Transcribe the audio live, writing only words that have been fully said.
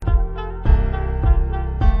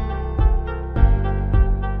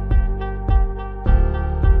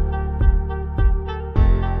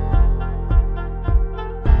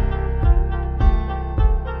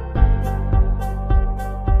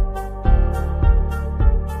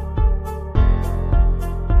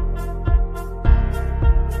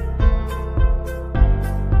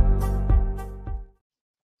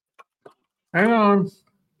hang on.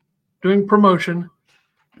 Doing promotion.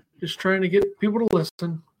 Just trying to get people to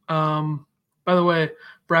listen. By the way,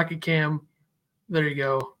 bracket cam. There you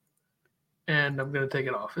go. And I'm going to take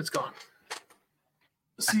it off. It's gone.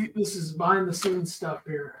 See, this is behind the scenes stuff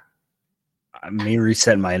here. Me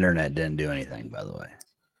resetting my internet didn't do anything, by the way.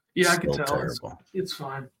 Yeah, I can tell. Terrible. It's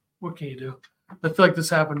fine. What can you do? I feel like this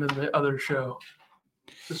happened in the other show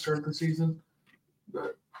to start the season.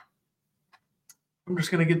 But I'm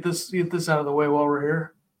just going to get this out of the way while we're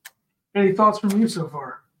here. Any thoughts from you so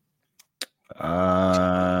far?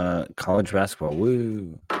 College basketball.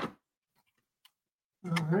 Woo. All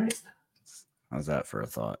right. How's that for a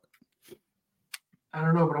thought? I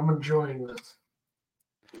don't know, but I'm enjoying this.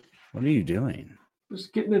 What are you doing?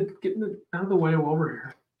 Just getting it out of the way while we're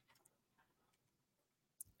here.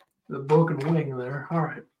 The broken wing there.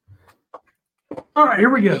 All right, here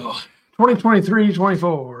we go.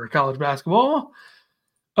 2023-24 college basketball.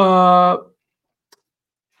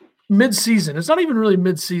 Midseason. It's not even really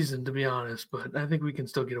midseason, to be honest, but I think we can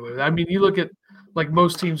still get away with it. I mean, you look at, like,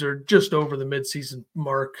 most teams are just over the midseason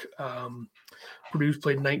mark. Purdue's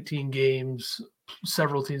played 19 games.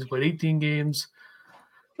 Several teams played 18 games.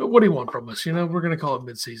 What do you want from us? We're going to call it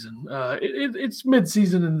midseason. It's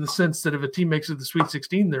midseason in the sense that if a team makes it to the Sweet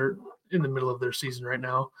 16, they're in the middle of their season right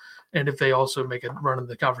now. And if they also make a run in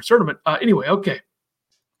the conference tournament. Anyway, okay.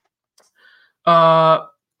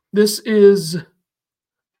 This is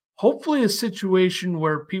hopefully a situation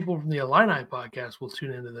where people from the Illini podcast will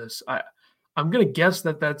tune into this. I'm going to guess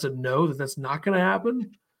that that's a no, that's not going to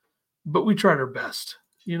happen. But we tried our best.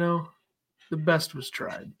 The best was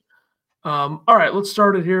tried. All right, let's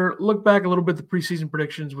start it here. Look back a little bit at the preseason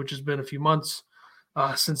predictions, which has been a few months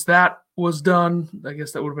since that was done. I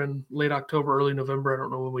guess that would have been late October, early November. I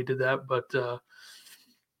don't know when we did that, but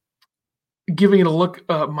giving it a look,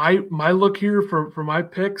 my look here for my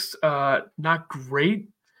picks, not great,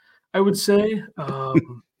 I would say. I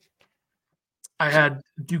had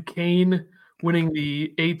Duquesne winning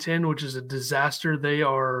the A-10, which is a disaster. They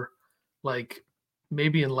are like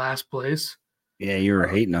maybe in last place. Yeah, you were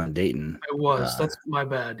hating on Dayton. I was. That's my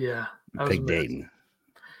bad. Yeah. I picked Dayton.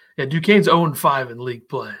 Yeah, Duquesne's 0-5 in league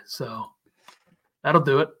play, so that'll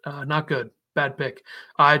do it. Not good. Bad pick.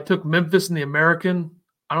 I took Memphis in the American.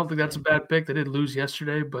 I don't think that's a bad pick. They did lose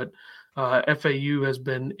yesterday, but FAU has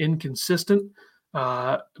been inconsistent.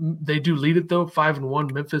 They do lead it, though,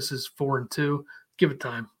 5-1. Memphis is 4-2. Give it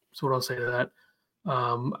time. That's what I'll say to that.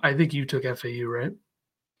 I think you took FAU, right?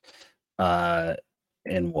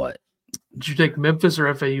 And what? Did you take Memphis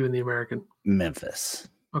or FAU in the American? Memphis.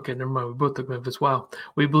 Okay, never mind. We both took Memphis. Wow.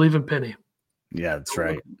 We believe in Penny. Yeah, that's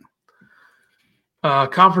right.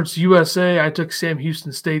 Conference USA, I took Sam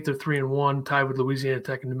Houston State. They're 3-1, tied with Louisiana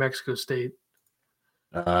Tech and New Mexico State.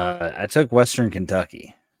 I took Western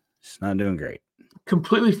Kentucky. It's not doing great.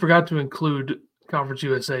 Completely forgot to include Conference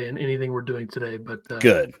USA in anything we're doing today, but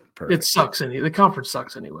good. Perfect. It sucks. The conference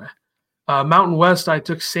sucks anyway. Mountain West, I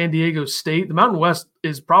took San Diego State. The Mountain West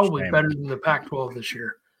is probably better than the Pac-12 this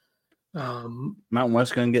year. Mountain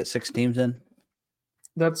West going to get 6 teams in?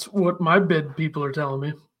 That's what my bid people are telling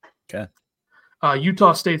me. Okay.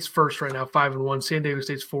 Utah State's first right now, 5-1. San Diego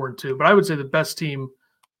State's 4-2. But I would say the best team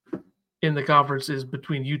in the conference is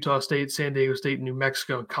between Utah State, San Diego State, New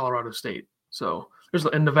Mexico, and Colorado State. So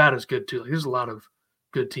and Nevada's good too. There's a lot of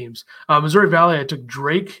good teams. Missouri Valley, I took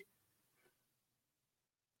Drake.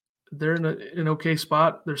 They're in an okay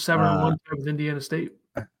spot. They're 7-1 with Indiana State.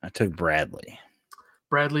 I took Bradley.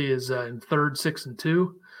 Bradley is in third,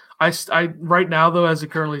 6-2. I right now, though, as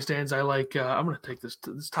it currently stands, I like. I'm going to take this.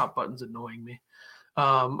 This top button's annoying me.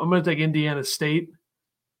 I'm going to take Indiana State.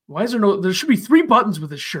 Why is there no? There should be 3 buttons with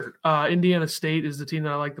this shirt. Indiana State is the team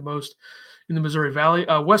that I like the most in the Missouri Valley.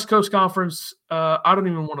 West Coast Conference. I don't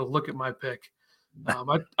even want to look at my pick.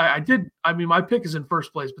 I did. I mean, my pick is in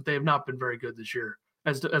first place, but they have not been very good this year,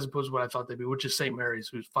 as opposed to what I thought they'd be, which is St. Mary's,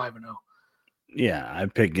 who's 5-0. Yeah, I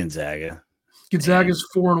picked Gonzaga. Gonzaga's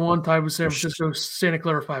 4-1, tied with San Francisco. Santa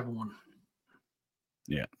Clara 5-1.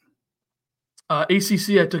 Yeah.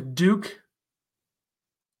 ACC, I took Duke.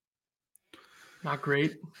 Not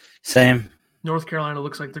great. Same. North Carolina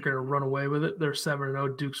looks like they're going to run away with it. They're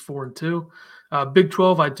 7-0. Duke's 4-2. Big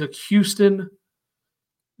 12, I took Houston,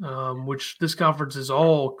 which this conference is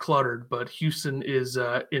all cluttered, but Houston is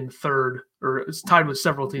in third, or it's tied with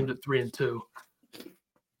several teams at 3-2.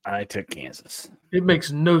 I took Kansas. It makes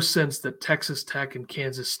no sense that Texas Tech and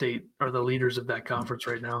Kansas State are the leaders of that conference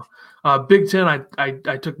right now. Big 10,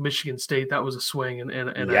 I took Michigan State. That was a swing and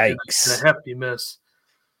a hefty miss.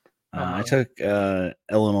 I took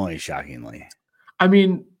Illinois, shockingly. I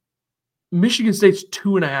mean, Michigan State's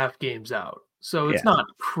 2.5 games out. So it's not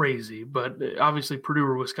crazy, but obviously Purdue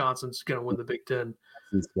or Wisconsin's going to win the Big Ten.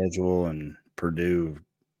 Schedule and Purdue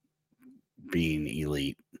being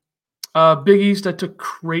elite. Big East, I took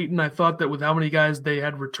Creighton. I thought that with how many guys they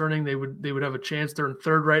had returning, they would have a chance. They're in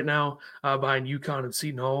third right now, behind UConn and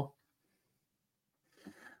Seton Hall.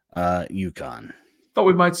 UConn. Thought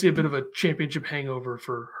we might see a bit of a championship hangover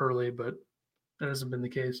for Hurley, but that hasn't been the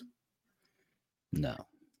case. No.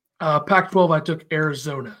 Pac-12, I took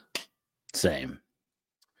Arizona. Same.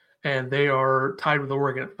 And they are tied with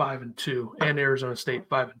Oregon at 5-2, and Arizona State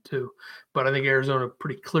 5-2. But I think Arizona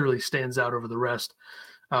pretty clearly stands out over the rest.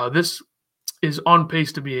 This is on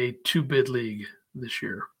pace to be a 2-bid league this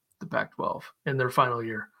year, the Pac-12, in their final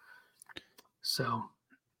year. So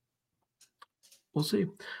we'll see.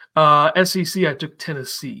 SEC, I took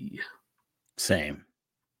Tennessee. Same.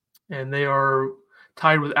 And they are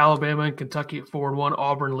tied with Alabama and Kentucky at 4-1.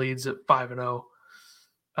 Auburn leads at 5-0.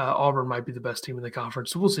 Auburn might be the best team in the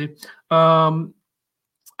conference, so we'll see. Outside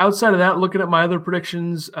of that, looking at my other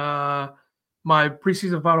predictions, my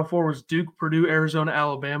preseason Final Four was Duke, Purdue, Arizona,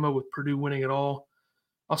 Alabama, with Purdue winning it all.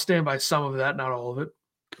 I'll stand by some of that, not all of it.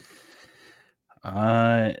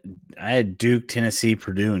 I had Duke, Tennessee,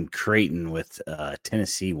 Purdue, and Creighton with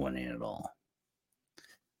Tennessee winning it all,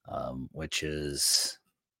 which is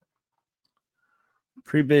a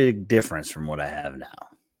pretty big difference from what I have now.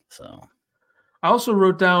 So I also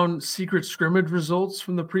wrote down secret scrimmage results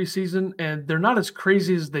from the preseason, and they're not as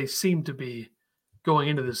crazy as they seem to be going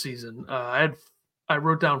into the season. I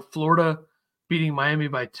wrote down Florida beating Miami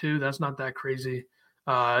by 2. That's not that crazy.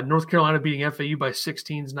 North Carolina beating FAU by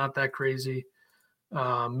 16 is not that crazy.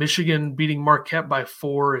 Michigan beating Marquette by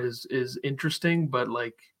 4 is interesting, but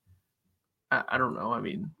I don't know. I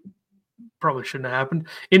mean, probably shouldn't have happened.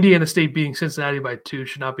 Indiana State beating Cincinnati by 2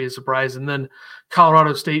 should not be a surprise. And then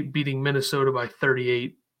Colorado State beating Minnesota by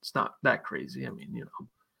 38. It's not that crazy. I mean, I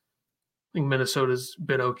think Minnesota's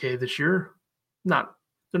been okay this year. They're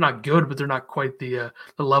not good, but they're not quite the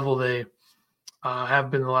level they have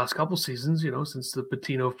been the last couple seasons, since the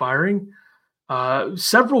Pitino firing.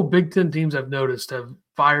 Several Big Ten teams I've noticed have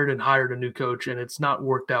fired and hired a new coach, and it's not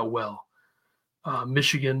worked out well.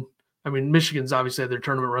 Michigan's obviously had their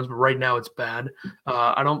tournament runs, but right now it's bad.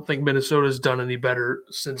 I don't think Minnesota's done any better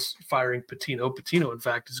since firing Pitino. Pitino, in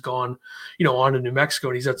fact, has gone, on to New Mexico,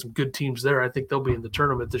 and he's had some good teams there. I think they'll be in the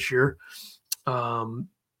tournament this year.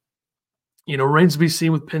 Remains to be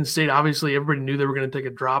seen with Penn State. Obviously, everybody knew they were going to take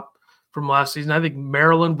a drop from last season. I think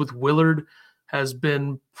Maryland with Willard has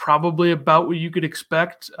been probably about what you could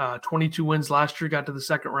expect. 22 wins last year, got to the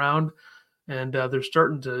second round, and they're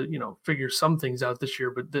starting to, figure some things out this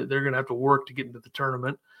year, but they're going to have to work to get into the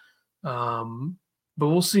tournament. But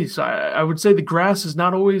we'll see. So I would say the grass is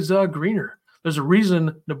not always greener. There's a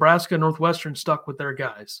reason Nebraska and Northwestern stuck with their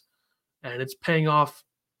guys, and it's paying off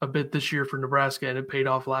a bit this year for Nebraska, and it paid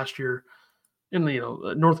off last year. And,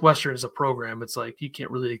 Northwestern is a program. It's like you can't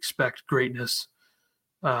really expect greatness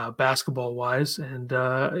basketball-wise. And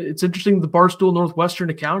it's interesting the Barstool Northwestern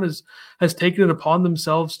account has taken it upon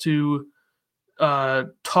themselves to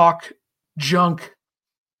talk junk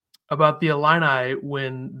about the Illini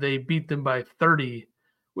when they beat them by 30.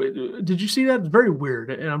 Did you see that? It's very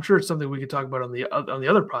weird, and I'm sure it's something we could talk about on the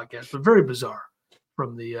other podcast, but very bizarre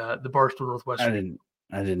from the Barstool Northwestern.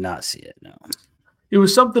 I did not see it, no. It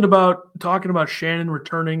was something about talking about Shannon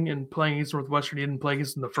returning and playing against Northwestern. He didn't play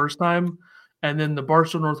against them the first time. And then the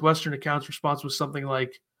Barstool Northwestern account's response was something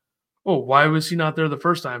like, "Oh, why was he not there the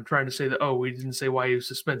first time?" Trying to say that, "Oh, we didn't say why he was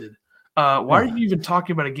suspended." Why are you even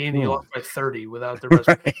talking about a game that you lost by 30 without the rest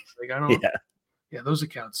of the I don't Yeah, those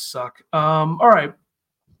accounts suck. All right.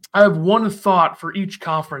 I have one thought for each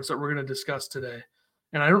conference that we're going to discuss today.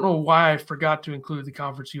 And I don't know why I forgot to include the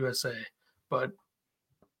Conference USA, but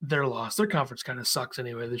they're lost. Their conference kind of sucks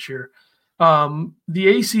anyway this year. The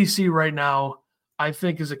ACC right now, I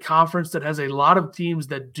think, is a conference that has a lot of teams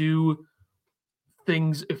that do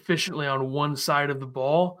things efficiently on one side of the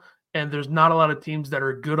ball, and there's not a lot of teams that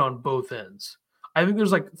are good on both ends. I think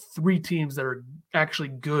there's 3 teams that are actually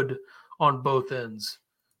good on both ends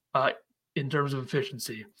in terms of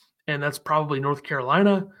efficiency, and that's probably North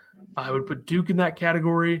Carolina. I would put Duke in that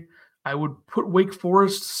category. I would put Wake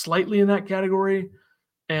Forest slightly in that category.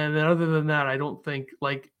 And then other than that, I don't think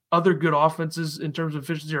other good offenses in terms of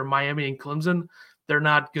efficiency are Miami and Clemson. They're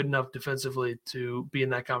not good enough defensively to be in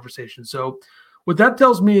that conversation. So what that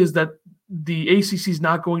tells me is that the ACC is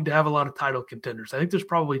not going to have a lot of title contenders. I think there's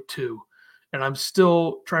probably 2. And I'm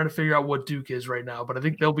still trying to figure out what Duke is right now. But I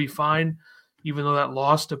think they'll be fine, even though that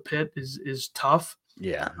loss to Pitt is tough.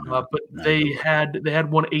 Yeah. But they had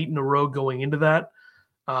won 8 in a row going into that.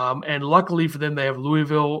 And luckily for them, they have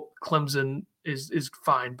Louisville, Clemson, is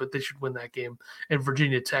fine, but they should win that game. And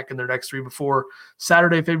Virginia Tech in their next 3 before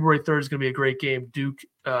Saturday, February 3rd is going to be a great game. Duke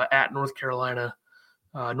at North Carolina.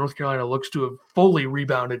 North Carolina looks to have fully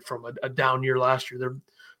rebounded from a down year last year. They're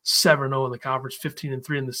 7-0 in the conference,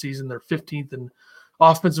 15-3 in the season. They're 15th in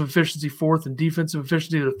offensive efficiency, 4th in defensive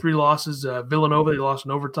efficiency. There are 3 losses. Villanova, they lost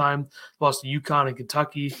in overtime, lost to UConn and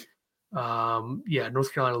Kentucky.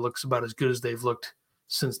 North Carolina looks about as good as they've looked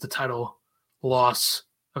since the title loss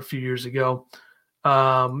a few years ago.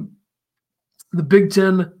 The Big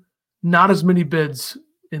Ten, not as many bids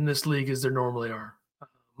in this league as there normally are.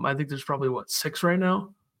 I think there's probably, 6 right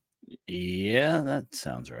now? Yeah, that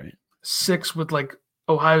sounds right. 6 with, like,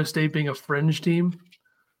 Ohio State being a fringe team.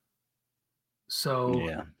 So,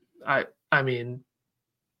 yeah. I mean,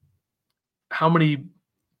 how many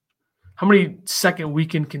second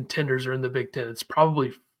weekend contenders are in the Big Ten? It's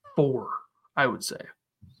probably 4, I would say.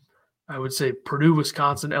 I would say Purdue,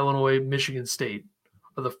 Wisconsin, Illinois, Michigan State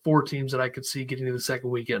are the 4 teams that I could see getting to the second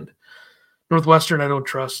weekend. Northwestern, I don't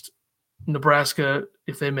trust. Nebraska,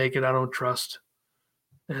 if they make it, I don't trust.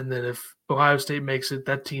 And then if Ohio State makes it,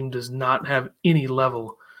 that team does not have any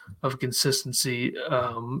level of consistency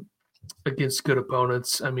against good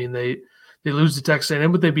opponents. I mean, they lose to Texas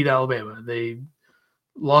A&M, but they beat Alabama. They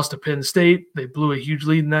lost to Penn State. They blew a huge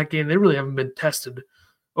lead in that game. They really haven't been tested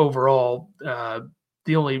overall.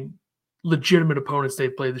 The only legitimate opponents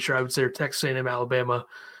they've played this year, I would say, are Texas A&M, Alabama,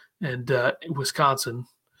 and Wisconsin.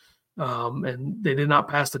 And they did not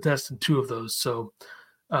pass the test in 2 of those. So,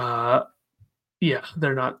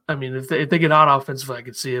 they're not. I mean, if they get on offensively, I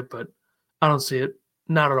could see it, but I don't see it.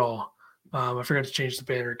 Not at all. I forgot to change the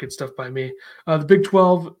banner. Good stuff by me. The Big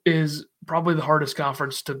 12 is probably the hardest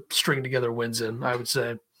conference to string together wins in, I would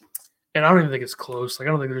say. And I don't even think it's close. Like,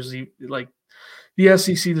 I don't think there's the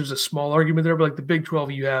SEC, there's a small argument there, but like the Big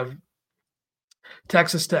 12, you have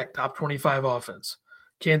Texas Tech, top 25 offense.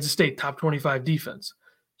 Kansas State, top 25 defense.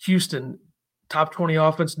 Houston, top 20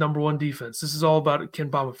 offense, number 1 defense. This is all about Ken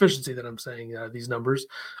Palm efficiency that I'm saying, these numbers.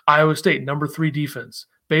 Iowa State, number 3 defense.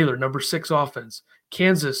 Baylor, number 6 offense.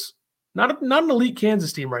 Kansas, not an elite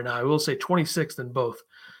Kansas team right now. I will say 26th in both.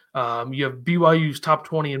 You have BYU's top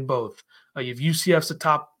 20 in both. You have UCF's a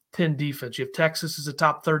top 10 defense. You have Texas as a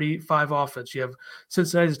top 35 offense. You have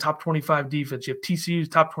Cincinnati's top 25 defense. You have TCU's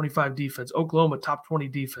top 25 defense. Oklahoma, top 20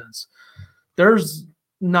 defense. There's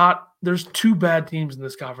 2 bad teams in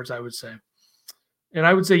this conference, I would say. And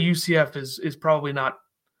I would say UCF is probably not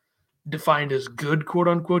defined as good, quote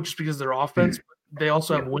unquote, just because of their offense. But they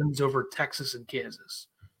also have wins over Texas and Kansas.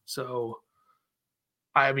 So,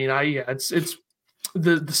 I mean, it's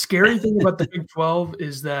the scary thing about the Big 12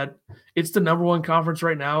 is that it's the number 1 conference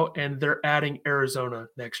right now, and they're adding Arizona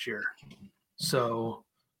next year. So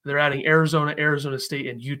they're adding Arizona, Arizona State,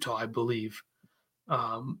 and Utah, I believe.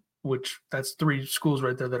 Which that's 3 schools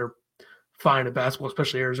right there that are fine at basketball,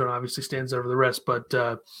 especially Arizona obviously stands over the rest. But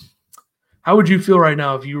how would you feel right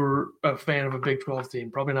now if you were a fan of a Big 12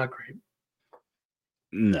 team? Probably not great.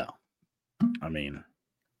 No. I mean,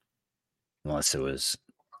 unless it was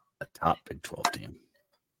a top Big 12 team.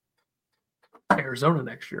 Arizona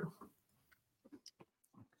next year.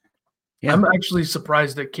 Yeah. I'm actually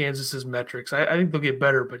surprised at Kansas's metrics. I think they'll get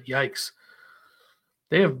better, but yikes.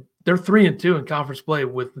 They're 3-2 in conference play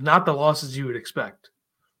with not the losses you would expect.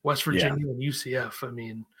 West Virginia and UCF. I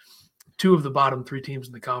mean, 2 of the bottom 3 teams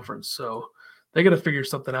in the conference. So they got to figure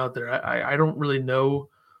something out there. I don't really know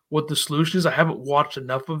what the solution is. I haven't watched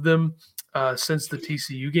enough of them since the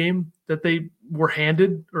TCU game that they were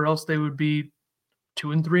handed, or else they would be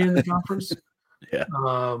 2-3 in the conference. Yeah.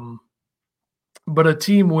 But a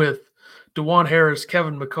team with DeJuan Harris,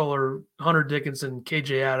 Kevin McCullough, Hunter Dickinson,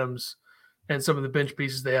 KJ Adams, and some of the bench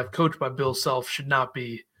pieces they have, coached by Bill Self, should not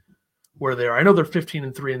be where they are. I know they're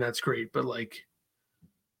 15-3, and that's great, but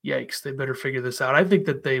yikes, they better figure this out. I think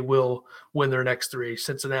that they will win their next 3.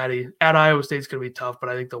 Cincinnati at Iowa State's going to be tough, but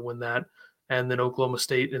I think they'll win that. And then Oklahoma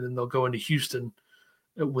State, and then they'll go into Houston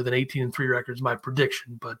with an 18-3 record is my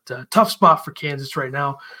prediction. But tough spot for Kansas right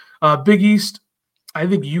now. Big East, I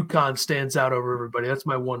think UConn stands out over everybody. That's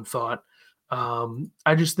my one thought.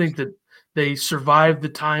 I just think that they survived the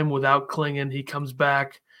time without Klingon. He comes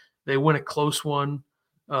back. They win a close one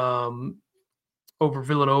over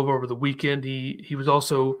Villanova over the weekend. He was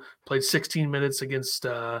also played 16 minutes against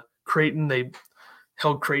Creighton. They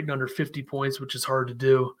held Creighton under 50 points, which is hard to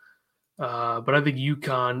do. But I think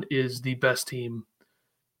UConn is the best team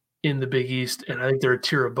in the Big East, and I think they're a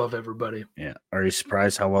tier above everybody. Yeah. Are you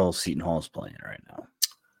surprised how well Seton Hall is playing right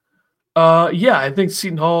now? Yeah, I think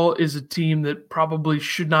Seton Hall is a team that probably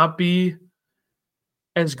should not be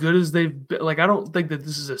as good as they've been. Like, I don't think that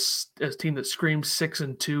this is a team that screams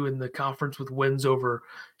 6-2 in the conference with wins over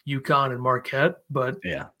UConn and Marquette, but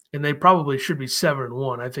Yeah. and they probably should be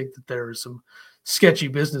 7-1. I think that there is some sketchy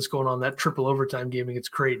business going on that triple overtime game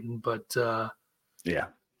against Creighton, but Yeah.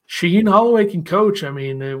 Shaheen Holloway can coach. I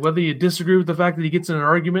mean, whether you disagree with the fact that he gets in an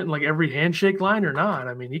argument in like every handshake line or not,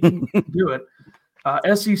 I mean, he can do it.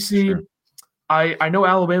 SEC, Sure. I know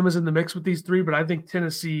Alabama's in the mix with these three, but I think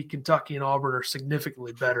Tennessee, Kentucky, and Auburn are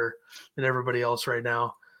significantly better than everybody else right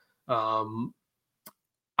now.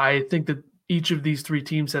 I think that each of these three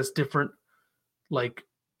teams has different, like,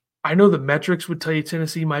 I know the metrics would tell you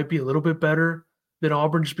Tennessee might be a little bit better than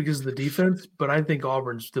Auburn just because of the defense, but I think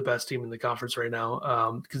Auburn's the best team in the conference right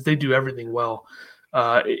now because they do everything well.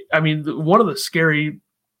 I mean, one of the scary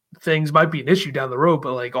things might be an issue down the road,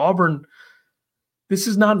 but like Auburn, this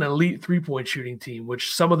is not an elite 3-point shooting team,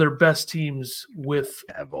 which some of their best teams with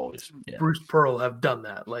Have always. Yeah. Bruce Pearl have done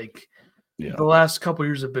that. Like Yeah. the last couple of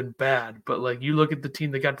years have been bad, but like you look at the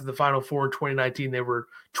team that got to the Final Four in 2019, they were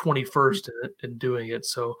 21st in doing it.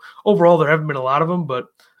 So overall, there haven't been a lot of them, but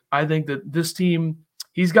I think that this team,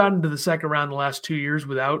 he's gotten to the second round the last 2 years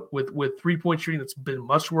with 3-point shooting that's been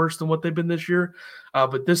much worse than what they've been this year.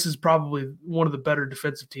 But this is probably one of the better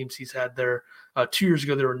defensive teams he's had there. 2 years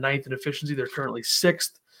ago, they were 9th in efficiency. They're currently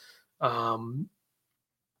 6th.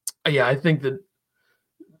 Yeah, I think that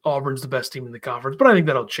Auburn's the best team in the conference, but I think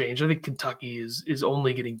that'll change. I think Kentucky is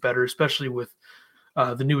only getting better, especially with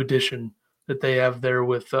the new addition that they have there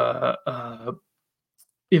with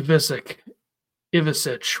Ivisic,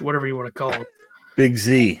 whatever you want to call him. Big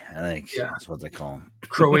Z, I think. Yeah. That's what they call him.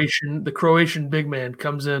 The Croatian big man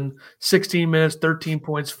comes in 16 minutes, 13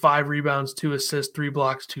 points, 5 rebounds, 2 assists, 3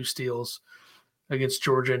 blocks, 2 steals against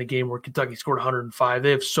Georgia in a game where Kentucky scored 105.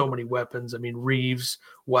 They have so many weapons. I mean, Reeves,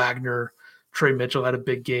 Wagner, Trey Mitchell had a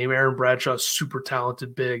big game. Aaron Bradshaw, super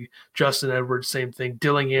talented big. Justin Edwards, same thing.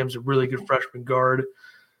 Dillingham's a really good freshman guard.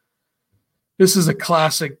 This is a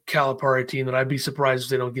classic Calipari team that I'd be surprised if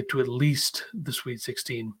they don't get to at least the Sweet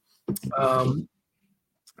 16.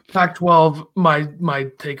 Pac-12, my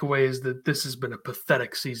takeaway is that this has been a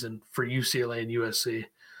pathetic season for UCLA and USC.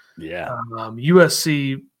 Yeah.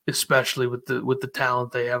 USC, especially with the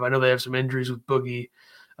talent they have. I know they have some injuries with Boogie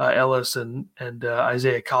Ellis and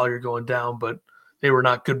Isaiah Collier going down, but they were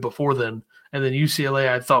not good before then. And then UCLA,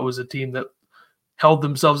 I thought, was a team that held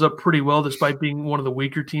themselves up pretty well despite being one of the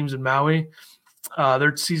weaker teams in Maui.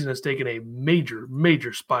 Their season has taken a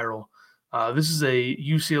major spiral. This is a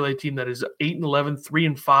UCLA team that is 8-11,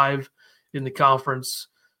 3-5 in the conference.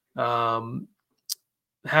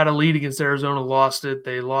 Had a lead against Arizona, lost it.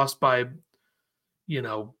 They lost by,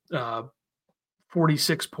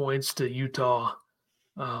 46 points to Utah.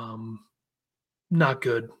 Not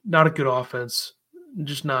good. Not a good offense.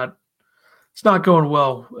 Just not. It's not going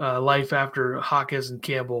well. Life after Hawkes and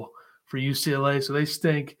Campbell for UCLA, so they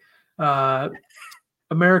stink.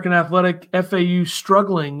 American Athletic, FAU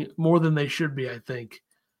struggling more than they should be, I think.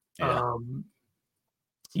 Yeah.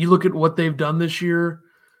 You look at what they've done this year.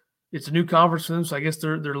 It's a new conference for them, so I guess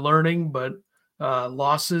they're learning, but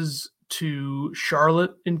losses to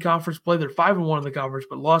Charlotte in conference play. They're 5-1 in the conference,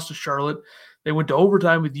 but lost to Charlotte. They went to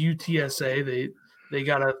overtime with UTSA. They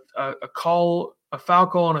got a foul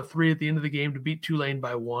call on a 3 at the end of the game to beat Tulane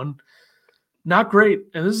by 1. Not great.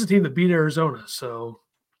 And this is a team that beat Arizona, so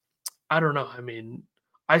I don't know. I mean,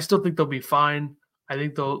 I still think they'll be fine. I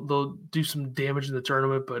think they'll do some damage in the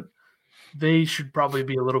tournament, but they should probably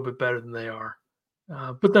be a little bit better than they are.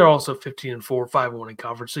 But they're also 15-4, 5-1 in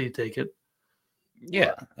conference, so you take it.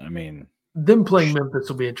 Yeah, I mean, them playing Memphis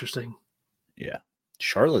will be interesting. Yeah,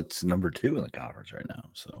 Charlotte's number 2 in the conference right now,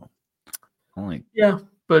 so yeah,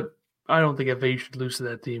 but I don't think FAU should lose to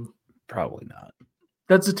that team. Probably not.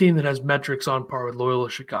 That's a team that has metrics on par with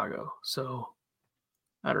Loyola Chicago, so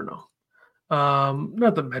I don't know.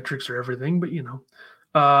 Not that metrics are everything, but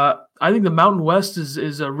I think the Mountain West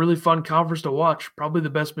is a really fun conference to watch. Probably the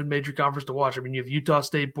best mid-major conference to watch. I mean, you have Utah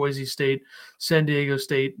State, Boise State, San Diego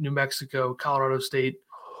State, New Mexico, Colorado State,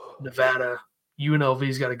 Nevada.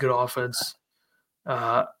 UNLV's got a good offense.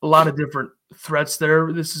 A lot of different threats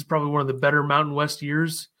there. This is probably one of the better Mountain West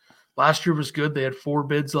years. Last year was good. They had 4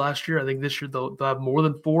 bids last year. I think this year they'll have more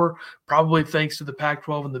than 4, probably thanks to the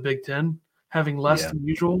Pac-12 and the Big Ten having less than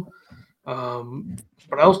usual.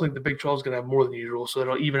 But I also think the Big 12 is going to have more than usual, so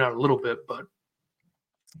it'll even out a little bit. But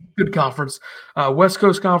good conference. West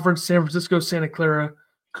Coast Conference, San Francisco, Santa Clara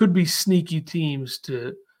could be sneaky teams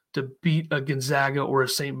to beat a Gonzaga or a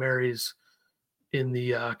St. Mary's in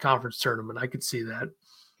the conference tournament. I could see that.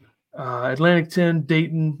 Atlantic 10,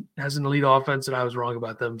 Dayton has an elite offense, and I was wrong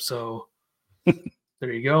about them. So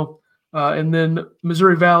there you go. And then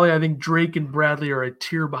Missouri Valley, I think Drake and Bradley are a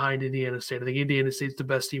tier behind Indiana State. I think Indiana State's the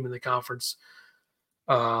best team in the conference.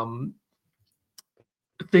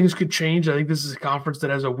 Things could change. I think this is a conference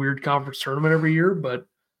that has a weird conference tournament every year, but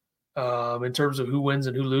in terms of who wins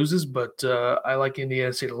and who loses. But I like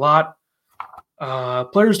Indiana State a lot.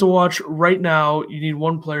 Players to watch right now, you need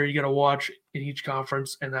one player you got to watch in each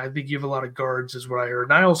conference, and I think you have a lot of guards is what I heard.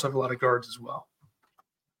 And I also have a lot of guards as well.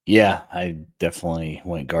 Yeah, I definitely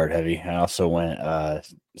went guard heavy. I also went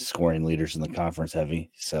scoring leaders in the conference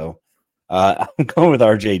heavy. So I'm going with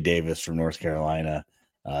RJ Davis from North Carolina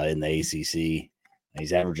in the ACC.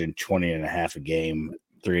 He's averaging 20 and a half a game,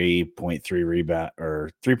 3.3 rebound or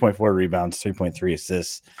 3.4 rebounds, 3.3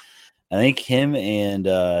 assists. I think him and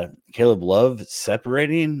Caleb Love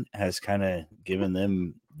separating has kind of given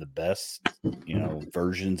them the best,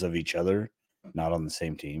 versions of each other, not on the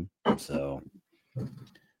same team. So,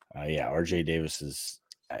 yeah, RJ Davis is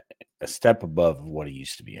a step above what he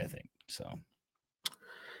used to be, I think. So,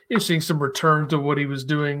 you're seeing some return to what he was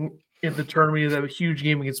doing in the tournament. He had a huge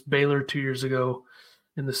game against Baylor 2 years ago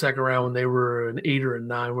in the second round when they were an 8 or a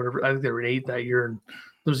 9, whatever. I think they were an 8 that year, and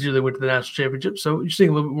those years they went to the national championship. So you're seeing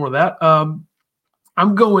a little bit more of that.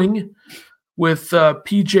 I'm going with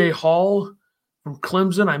PJ Hall from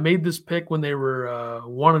Clemson. I made this pick when they were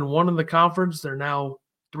 1-1 in the conference. They're now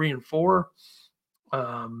 3-4.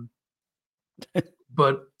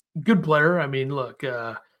 But good player. I mean, look,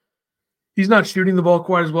 he's not shooting the ball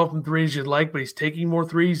quite as well from three as you'd like, but he's taking more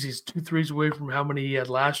threes. He's 2 threes away from how many he had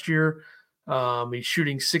last year. He's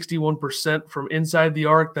shooting 61% from inside the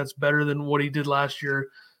arc. That's better than what he did last year.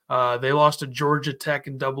 They lost to Georgia Tech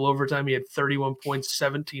in double overtime. He had 31 points,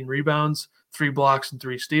 17 rebounds, 3 blocks, and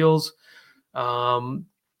 3 steals.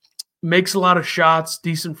 Makes a lot of shots,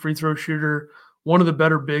 decent free throw shooter, one of the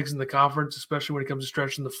better bigs in the conference, especially when it comes to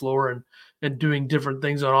stretching the floor and doing different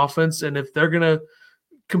things on offense. And if they're going to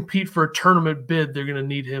compete for a tournament bid, they're going to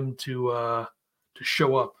need him to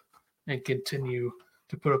show up and continue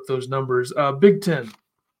to put up those numbers. Big Ten.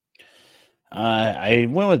 I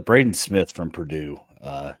went with Braden Smith from Purdue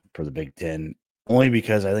for the Big Ten, only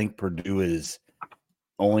because I think Purdue is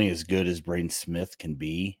only as good as Braden Smith can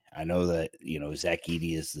be. I know that, Zach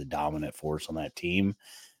Edey is the dominant force on that team,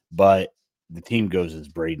 but the team goes as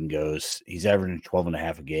Braden goes. He's averaging 12 and a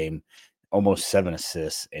half a game, almost 7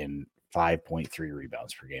 assists, and 5.3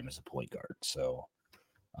 rebounds per game as a point guard. So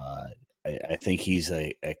I think he's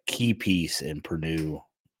a key piece in Purdue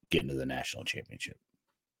getting to the national championship.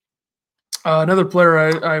 Another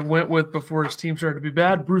player I went with before his team started to be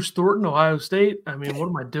bad, Bruce Thornton, Ohio State. I mean, what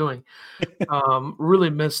am I doing? Really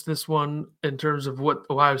missed this one in terms of what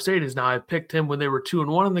Ohio State is now. I picked him when they were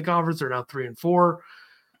 2-1 in the conference. They're now 3-4.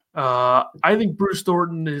 I think Bruce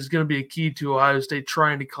Thornton is going to be a key to Ohio State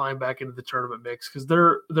trying to climb back into the tournament mix because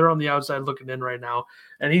they're on the outside looking in right now,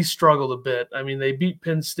 and he struggled a bit. I mean, they beat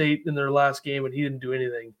Penn State in their last game, and he didn't do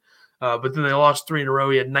anything. But then they lost 3 in a row.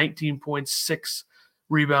 He had 19 points, 6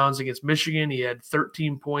 rebounds against Michigan. He had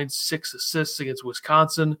 13 points, 6 assists against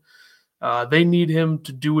Wisconsin. They need him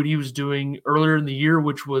to do what he was doing earlier in the year,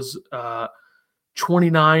 which was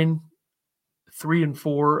 29,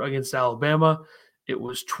 3-4 against Alabama. It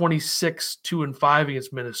was 26, 2-5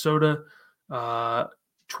 against Minnesota,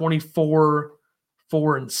 24,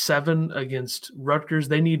 4-7 against Rutgers.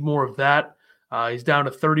 They need more of that. He's down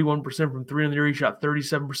to 31% from 3 in the year. He shot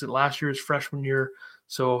 37% last year, his freshman year.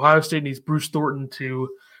 So Ohio State needs Bruce Thornton to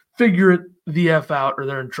figure it the F out or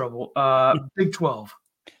they're in trouble. Big 12.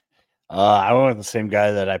 I went with the same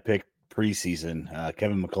guy that I picked preseason,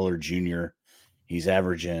 Kevin McCullough Jr. He's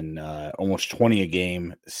averaging almost 20 a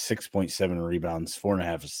game, 6.7 rebounds,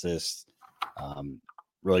 4.5 assists.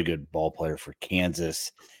 Really good ball player for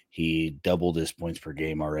Kansas. He doubled his points per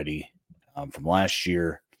game already from last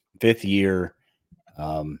year. 5th year.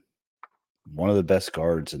 One of the best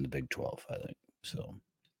guards in the Big 12, I think. So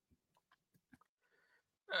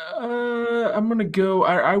I'm gonna go.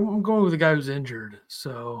 I'm going with the guy who's injured.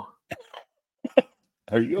 So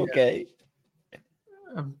are you okay?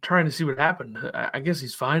 I'm trying to see what happened. I guess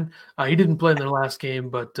he's fine. He didn't play in their last game,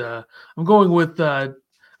 but I'm going with I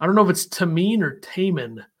don't know if it's Tameen or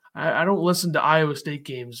Taman. I don't listen to Iowa State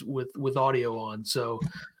games with audio on. So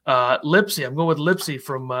Lipsy, I'm going with Lipsy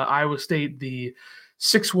from Iowa State. The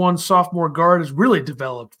 6'1" sophomore guard has really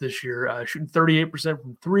developed this year, shooting 38%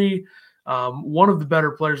 from 3. One of the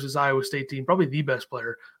better players is Iowa State team, probably the best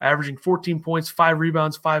player, averaging 14 points, 5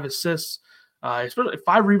 rebounds, 5 assists. Especially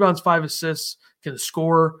 5 rebounds, 5 assists, can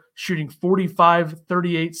score, shooting 45,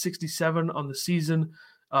 38, 67 on the season.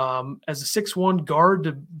 As a 6'1" guard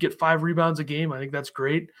to get 5 rebounds a game, I think that's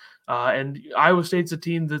great. And Iowa State's a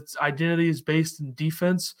team that's identity is based in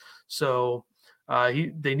defense. So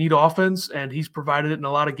they need offense, and he's provided it in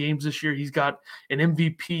a lot of games this year. He's got an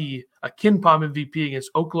MVP, a KenPom MVP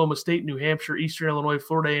against Oklahoma State, New Hampshire, Eastern Illinois,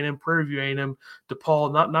 Florida A&M, Prairie View A&M,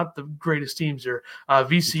 DePaul. Not the greatest teams here.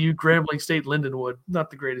 VCU, Grambling State, Lindenwood. Not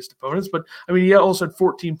the greatest opponents, but I mean he also had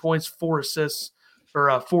 14 points, 4 assists,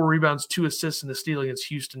 or 4 rebounds, 2 assists in the steal against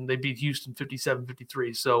Houston. They beat Houston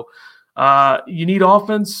 57-53. So you need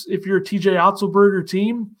offense if you're a TJ Otzelberger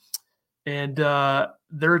team. And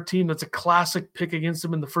they're a team that's a classic pick against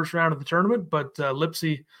them in the first round of the tournament. But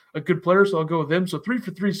Lipsy, a good player, so I'll go with them. So 3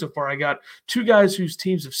 for 3 so far. I got 2 guys whose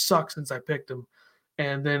teams have sucked since I picked them,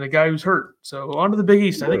 and then a guy who's hurt. So on to the Big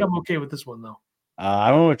East. I think I'm okay with this one, though.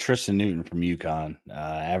 I went with Tristan Newton from UConn,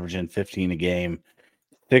 averaging 15 a game,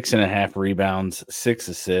 6.5 rebounds, 6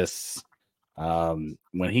 assists. When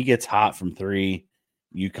he gets hot from 3,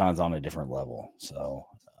 UConn's on a different level. So,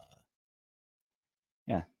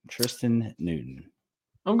 yeah, Tristan Newton.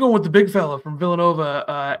 I'm going with the big fella from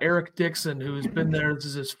Villanova, Eric Dixon, who's been there. This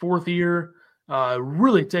is his 4th year,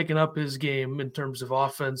 really taken up his game in terms of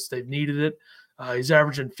offense. They've needed it. He's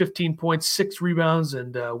averaging 15 points, 6 rebounds,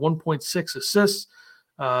 and 1.6 assists.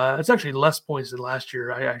 It's actually less points than last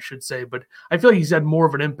year, I should say, but I feel like he's had more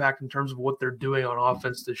of an impact in terms of what they're doing on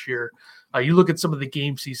offense this year. You look at some of the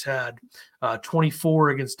games he's had, 24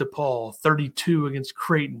 against DePaul, 32 against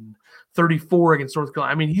Creighton, 34 against North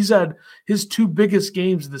Carolina. I mean, he's had his 2 biggest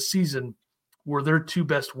games of the season were their 2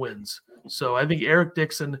 best wins. So I think Eric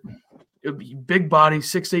Dixon, big body,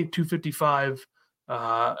 6'8", 255.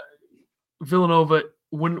 Villanova,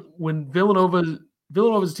 when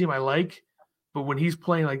Villanova's a team I like, but when he's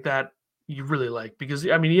playing like that, you really like, because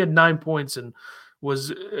I mean he had 9 points and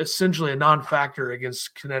was essentially a non-factor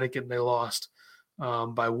against Connecticut, and they lost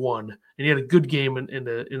by 1. And he had a good game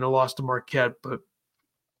in a loss to Marquette, but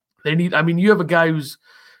they need. I mean, you have a guy who's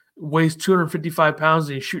weighs 255 pounds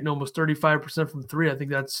and he's shooting almost 35% from 3. I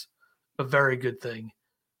think that's a very good thing.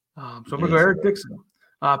 So I'm gonna go Eric Dixon.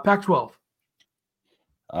 Pac-12.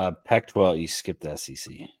 Pac-12, you skipped the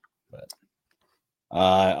SEC, but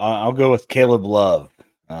I'll go with Caleb Love.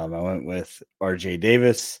 I went with RJ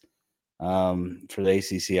Davis. For the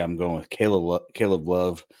ACC, I'm going with Caleb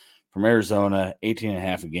Love from Arizona,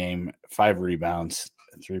 18.5 a game, 5 rebounds,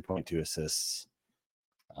 3.2 assists.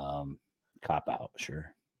 Cop out,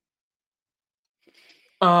 sure.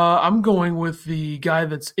 I'm going with the guy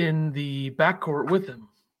that's in the backcourt with him,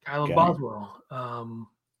 Kylan Boswell,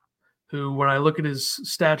 who, when I look at his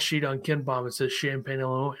stat sheet on KenPom, it says Champaign,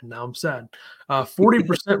 Illinois, and now I'm sad.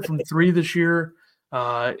 40% from 3 this year,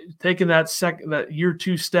 taking that year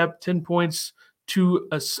 2 step, 10 points, 2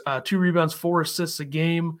 rebounds, 4 assists a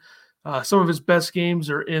game. Some of his best games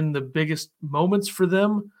are in the biggest moments for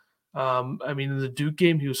them. I mean, in the Duke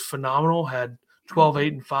game, he was phenomenal, had 12,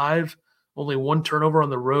 8, and 5, only 1 turnover on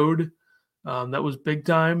the road. That was big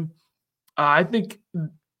time. I think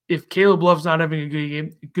if Caleb Love's not having a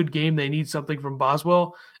good game, they need something from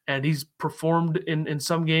Boswell, and he's performed in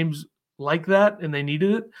some games like that, and they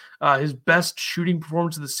needed it. His best shooting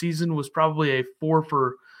performance of the season was probably a 4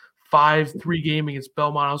 for 5 3 game against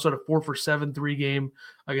Belmont. I also had a 4 for 7 3 game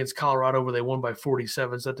against Colorado where they won by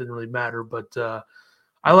 47, so that didn't really matter. But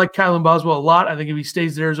I like Kylan Boswell a lot. I think if he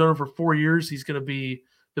stays in Arizona for 4 years, he's going to be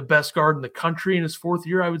the best guard in the country in his 4th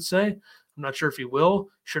year, I would say. I'm not sure if he will.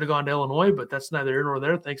 Should have gone to Illinois, but that's neither here nor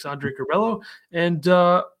there. Thanks, Andre Curbelo. And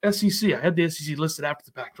SEC. I had the SEC listed after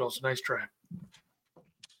the Pac-12, so nice try.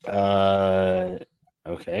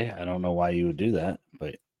 Okay. I don't know why you would do that,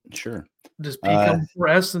 but sure. Does P come before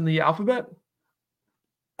S in the alphabet?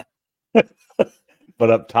 But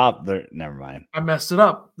up top, there. Never mind. I messed it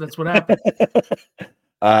up. That's what happened.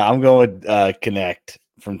 I'm going with Connect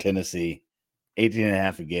from Tennessee,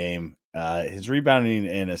 18.5 a game. His rebounding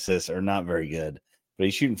and assists are not very good, but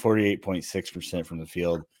he's shooting 48.6% from the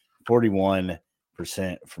field, 41%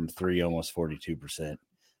 from 3, almost 42%.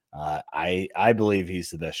 I believe he's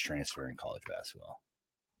the best transfer in college basketball.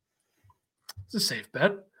 It's a safe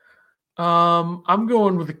bet. I'm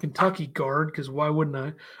going with a Kentucky guard because why wouldn't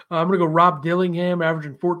I? I'm going to go Rob Dillingham,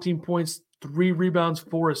 averaging 14 points, 3 rebounds,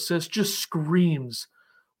 4 assists. Just screams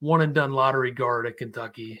one and done lottery guard at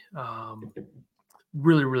Kentucky.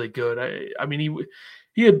 Really, really good. I mean,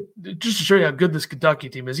 he had, just to show you how good this Kentucky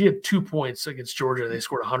team is, he had 2 points against Georgia. They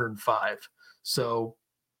scored 105. So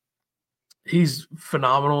he's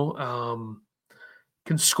phenomenal.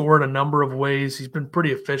 Can score in a number of ways. He's been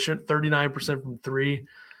pretty efficient, 39% from 3.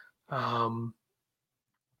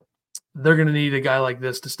 They're going to need a guy like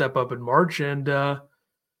this to step up in March. And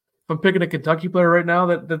if I'm picking a Kentucky player right now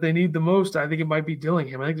that they need the most, I think it might be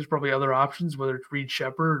Dillingham. I think there's probably other options, whether it's Reed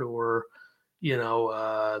Shepard or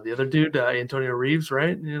the other dude, Antonio Reeves,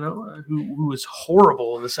 right? Who was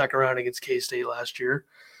horrible in the second round against K-State last year.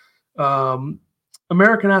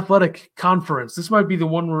 American Athletic Conference. This might be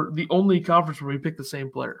the only conference where we pick the same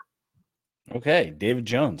player. Okay, David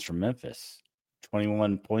Jones from Memphis,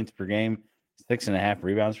 21 points per game, 6.5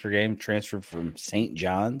 rebounds per game, transferred from St.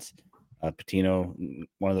 John's. Patino,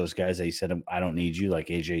 one of those guys that he said, I don't need you, like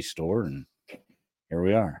AJ Storr, and here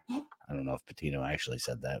we are. I don't know if Patino actually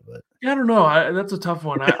said that, but yeah, I don't know. That's a tough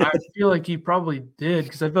one. I feel like he probably did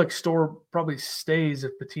because I feel like Storr probably stays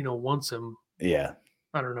if Patino wants him. Yeah,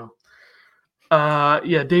 I don't know.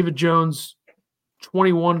 David Jones,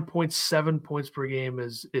 21.7 points per game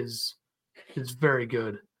is very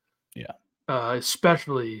good. Yeah,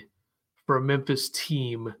 especially for a Memphis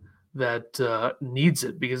team that needs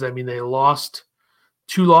it because they lost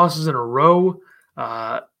 2 losses in a row.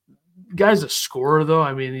 Guy's a scorer though.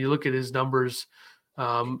 You look at his numbers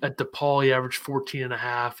at DePaul, he averaged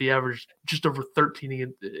 14.5. He averaged just over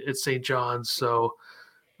 13 at St. John's. So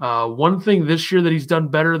one thing this year that he's done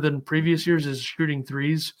better than previous years is shooting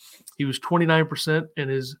threes. He was 29% in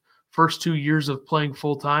his first 2 years of playing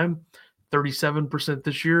full time, 37%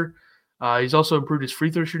 this year. He's also improved his free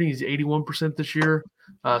throw shooting. He's 81% this year.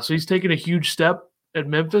 So he's taken a huge step at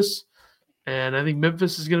Memphis. And I think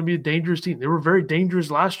Memphis is going to be a dangerous team. They were very dangerous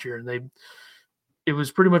last year, and it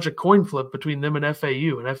was pretty much a coin flip between them and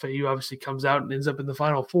FAU. And FAU obviously comes out and ends up in the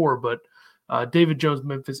Final Four. But David Jones,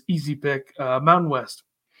 Memphis, easy pick. Mountain West.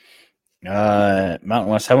 Mountain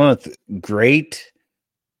West. I went with Great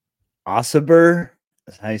Osaber.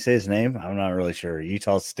 That's how you say his name. I'm not really sure.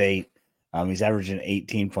 Utah State. He's averaging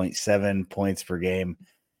 18.7 points per game,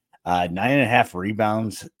 9.5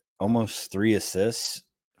 rebounds, almost 3 assists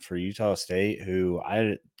for Utah State. They're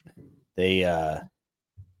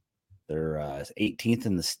 18th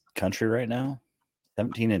in the country right now,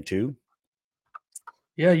 17-2.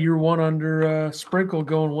 Yeah, year one under Sprinkle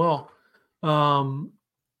going well. I'm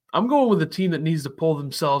going with a team that needs to pull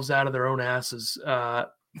themselves out of their own asses.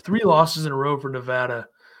 3 losses in a row for Nevada.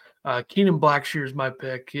 Keenan Blackshear is my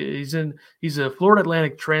pick. He's a Florida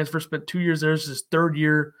Atlantic transfer, spent 2 years there. This is his 3rd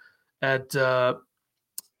year at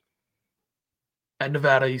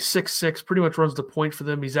Nevada. He's 6'6", pretty much runs the point for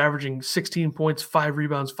them. He's averaging 16 points, 5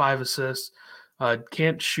 rebounds, 5 assists.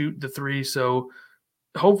 Can't shoot the 3, so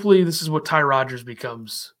hopefully this is what Ty Rodgers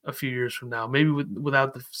becomes a few years from now. Maybe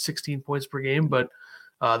without the 16 points per game, but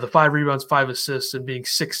the 5 rebounds, 5 assists, and being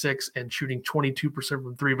 6'6" and shooting 22%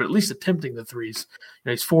 from 3, but at least attempting the threes.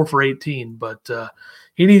 He's 4 for 18, but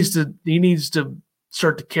he needs to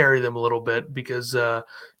start to carry them a little bit because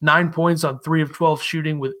 9 points on 3 of 12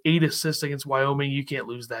 shooting with 8 assists against Wyoming, you can't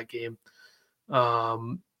lose that game. If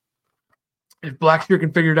Blackshear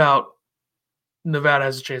can figure it out, Nevada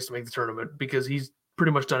has a chance to make the tournament because he's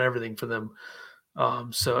pretty much done everything for them.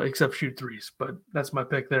 So except shoot threes, but that's my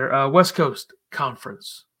pick there. West Coast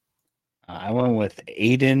Conference. I went with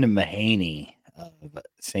Aiden Mahaney of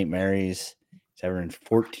St. Mary's. He's averaging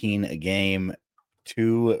 14 a game,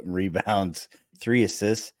 2 rebounds, 3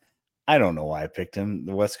 assists. I don't know why I picked him.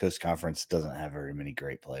 The West Coast Conference doesn't have very many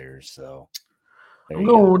great players, so I'm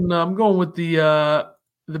going with the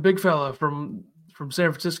big fella from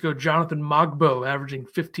San Francisco, Jonathan Mogbo, averaging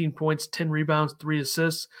 15 points, 10 rebounds, 3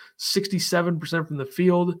 assists, 67% from the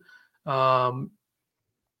field.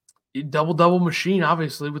 Double machine,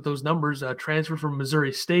 obviously, with those numbers. Transfer from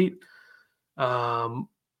Missouri State.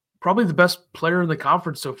 Probably the best player in the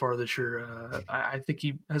conference so far this year. I think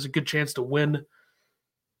he has a good chance to win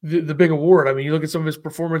the big award. You look at some of his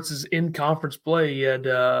performances in conference play. He had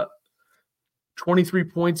 23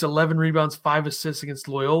 points, 11 rebounds, 5 assists against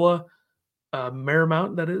Loyola.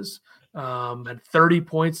 Marymount, that is, had 30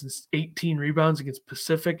 points and 18 rebounds against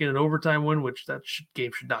Pacific in an overtime win, which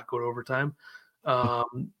game should not go to overtime. I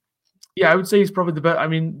would say he's probably the best.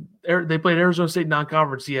 They played Arizona State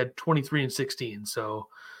non-conference. He had 23 and 16. So,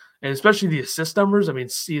 and especially the assist numbers.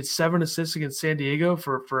 He had 7 assists against San Diego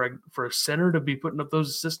for a center to be putting up those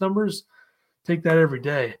assist numbers. Take that every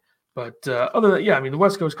day. But other than that, the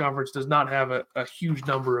West Coast Conference does not have a huge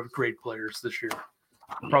number of great players this year.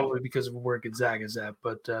 Probably because of where Gonzaga's at,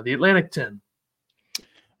 but the Atlantic 10.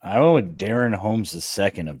 I went with Darren Holmes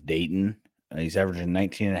II of Dayton. He's averaging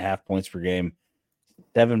 19.5 points per game,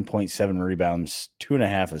 7.7 rebounds,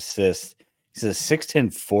 2.5 assists. He's a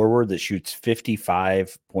 6'10" forward that shoots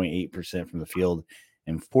 55.8% from the field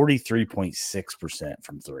and 43.6%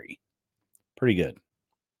 from 3. Pretty good.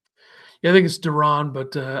 Yeah, I think it's Duran,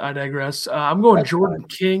 but I digress. I'm going Jordan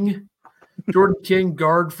King. Jordan King,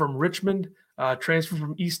 guard from Richmond. transfer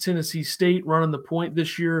from East Tennessee State, running the point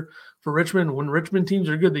this year for Richmond. When Richmond teams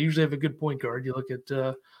are good, they usually have a good point guard. You look at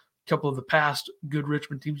a couple of the past good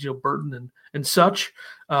Richmond teams, Burton and such.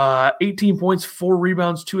 18 points, 4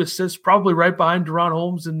 rebounds, 2 assists, probably right behind Deron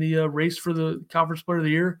Holmes in the race for the Conference Player of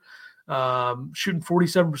the Year. Shooting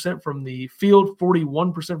 47% from the field,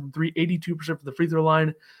 41% from 3, 82% from the free throw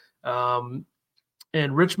line.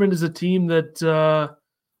 And Richmond is a team that,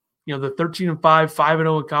 they're 13-5,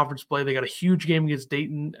 5-0 in conference play. They got a huge game against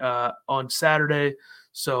Dayton on Saturday.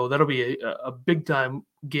 So that'll be a big-time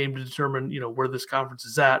game to determine, where this conference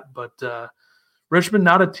is at. But Richmond,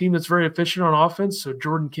 not a team that's very efficient on offense. So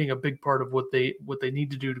Jordan King, a big part of what they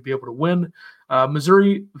need to do to be able to win.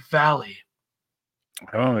 Missouri Valley.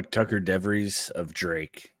 I went with Tucker DeVries of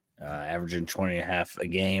Drake, averaging 20.5 a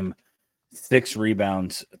game, 6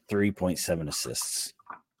 rebounds, 3.7 assists.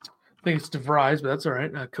 I think it's DeVries, but that's all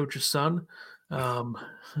right. Coach's son.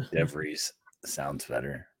 DeVries sounds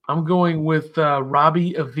better. I'm going with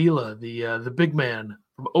Robbie Avila, the big man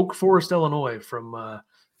from Oak Forest, Illinois, from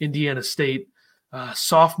Indiana State.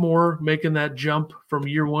 Sophomore, making that jump from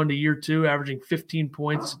year 1 to year 2, averaging 15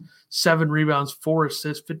 points, 7 rebounds, 4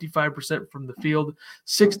 assists, 55% from the field,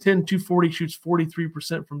 6'10", 240, shoots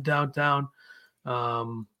 43% from downtown.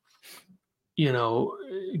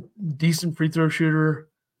 Decent free throw shooter.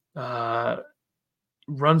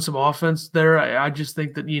 Run some offense there. I just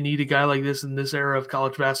think that you need a guy like this in this era of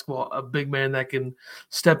college basketball, a big man that can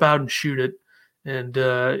step out and shoot it. And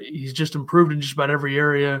he's just improved in just about every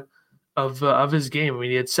area of his game. I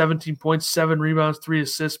mean, he had 17 points, 7 rebounds, 3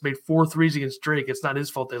 assists, made 4 threes against Drake. It's not his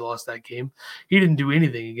fault they lost that game. He didn't do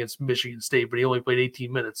anything against Michigan State, but he only played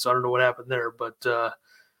 18 minutes, so I don't know what happened there. But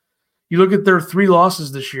you look at their 3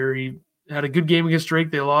 losses this year. He had a good game against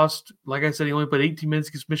Drake. They lost. Like I said, he only played 18 minutes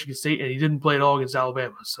against Michigan State, and he didn't play at all against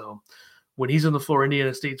Alabama. So when he's on the floor,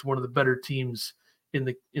 Indiana State's one of the better teams in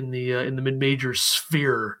the mid-major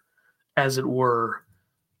sphere, as it were.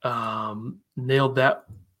 Nailed that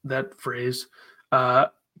phrase.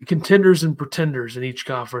 Contenders and pretenders in each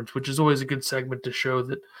conference, which is always a good segment to show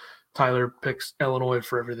that Tyler picks Illinois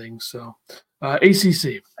for everything. So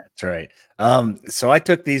ACC. That's right. So I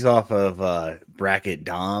took these off of Bracket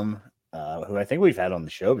Dom, who I think we've had on the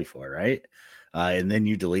show before, right? And then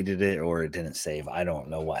you deleted it or it didn't save. I don't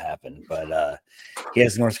know what happened, but he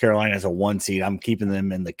has North Carolina as a 1 seed. I'm keeping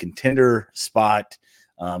them in the contender spot.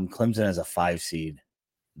 Clemson as a 5 seed.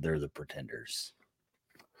 They're the pretenders.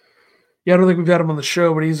 Yeah, I don't think we've had him on the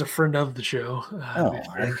show, but he's a friend of the show.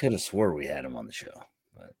 I could have swore we had him on the show,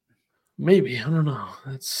 but maybe. I don't know.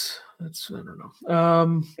 That's I don't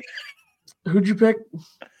know. Who'd you pick?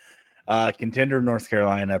 Contender North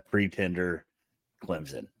Carolina, pretender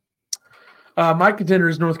Clemson. My contender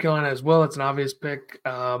is North Carolina as well. It's an obvious pick.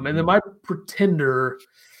 And then my pretender,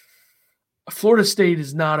 Florida State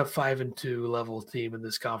is not a 5-2 level team in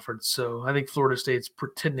this conference. So I think Florida State's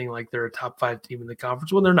pretending like they're a top 5 team in the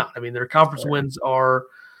conference when they're not. I mean, their conference wins are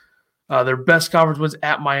their best conference wins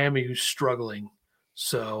at Miami, who's struggling.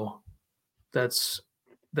 So that's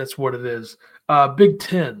what it is. Big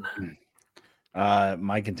Ten.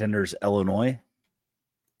 My contender is Illinois.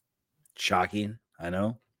 Shocking, I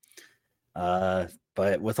know.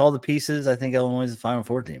 But with all the pieces, I think Illinois is the Final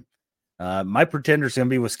Four team. My pretender is going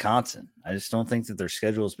to be Wisconsin. I just don't think that their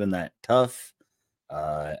schedule has been that tough.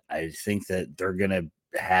 I think that they're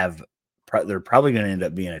probably going to end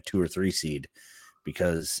up being a 2 or 3 seed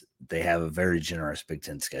because they have a very generous Big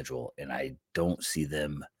Ten schedule, and I don't see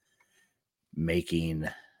them making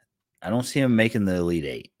the Elite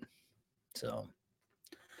 8. So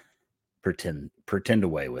pretend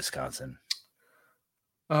away, Wisconsin.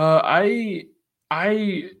 I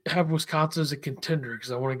have Wisconsin as a contender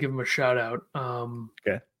because I want to give them a shout out.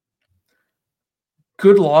 Okay.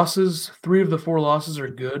 Good losses. 3 of the 4 losses are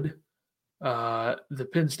good. The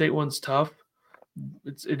Penn State one's tough.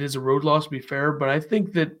 It is a road loss, to be fair, but I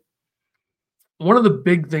think that one of the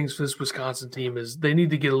big things for this Wisconsin team is they need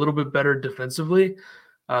to get a little bit better defensively.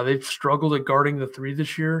 They've struggled at guarding the 3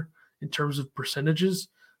 this year in terms of percentages.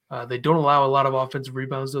 They don't allow a lot of offensive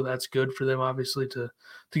rebounds, though. That's good for them, obviously, to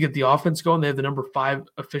get the offense going. They have the number 5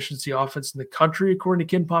 efficiency offense in the country, according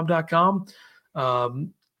to KenPom.com.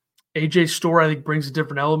 AJ Storr, I think, brings a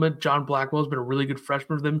different element. John Blackwell's been a really good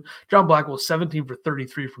freshman for them. John Blackwell, 17 for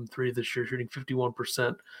 33 from 3 this year, shooting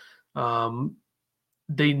 51%.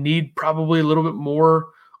 They need probably a little bit more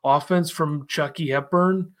offense from Chucky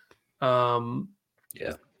Hepburn.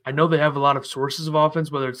 Yeah. I know they have a lot of sources of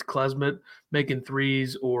offense, whether it's Klesmet making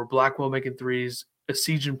threes or Blackwell making threes.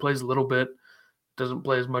 Esigian plays a little bit, doesn't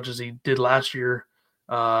play as much as he did last year.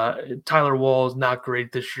 Tyler Wall is not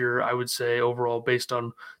great this year, I would say, overall, based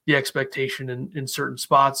on the expectation in certain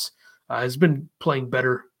spots. Has been playing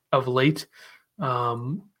better of late.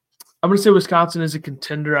 I'm going to say Wisconsin is a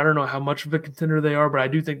contender. I don't know how much of a contender they are, but I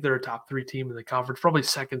do think they're a top 3 team in the conference, probably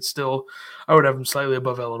second still. I would have them slightly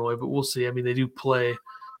above Illinois, but we'll see. I mean, they do play.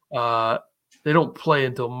 They don't play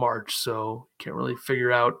until March, so can't really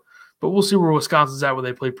figure out. But we'll see where Wisconsin's at when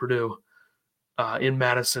they play Purdue in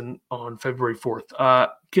Madison on February 4th.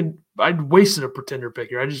 I wasted a pretender pick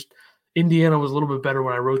here. Indiana was a little bit better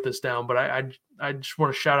when I wrote this down, but I just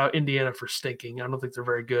want to shout out Indiana for stinking. I don't think they're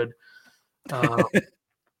very good.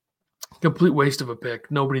 Complete waste of a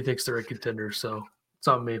pick. Nobody thinks they're a contender, so it's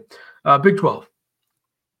on me. Big 12.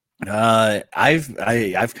 I've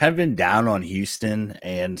kind of been down on Houston,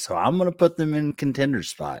 and so I'm going to put them in contender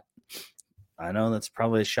spot. I know that's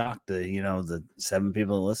probably a shock to the 7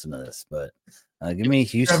 people that listen to this, but give me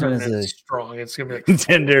Houston as a strong. It's going to be a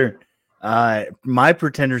contender. My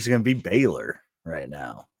pretender is going to be Baylor right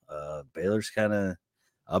now. Baylor's kind of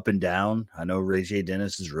up and down. I know Ray J.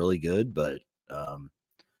 Dennis is really good, but I'm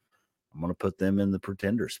going to put them in the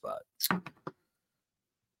pretender spot.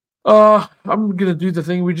 I'm going to do the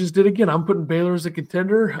thing we just did again. I'm putting Baylor as a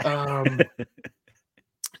contender.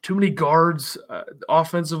 Too many guards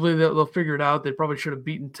offensively. They'll figure it out. They probably should have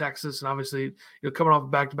beaten Texas. And obviously, coming off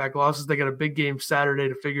back-to-back losses, they got a big game Saturday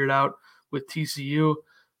to figure it out with TCU.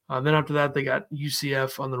 Then after that, they got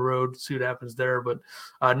UCF on the road. See what happens there. But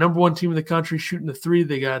number 1 team in the country shooting the 3.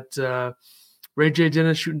 They got Ray J.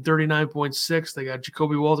 Dennis shooting 39.6. They got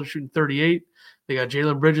Jacoby Walter shooting 38. They got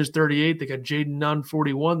Jalen Bridges 38. They got Jaden Nunn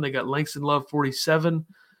 41. They got Langston Love 47.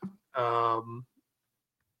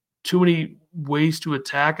 Too many ways to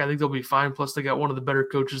attack. I think they'll be fine. Plus, they got one of the better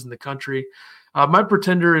coaches in the country. My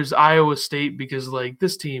pretender is Iowa State because,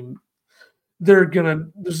 this team, there's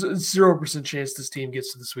a 0% chance this team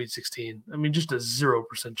gets to the Sweet 16. I mean, just a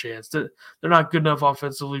 0% chance. They're not good enough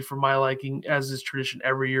offensively for my liking, as is tradition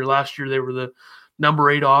every year. Last year, they were the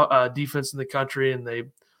number 8 defense in the country, and they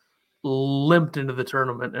limped into the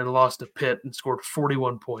tournament and lost to Pitt and scored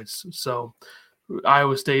 41 points. So,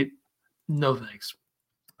 Iowa State, no thanks.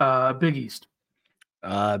 Big East.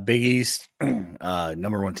 Big East,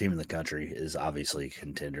 number 1 team in the country is obviously a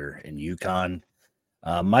contender in UConn.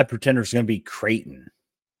 My pretender is going to be Creighton.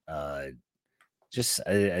 I just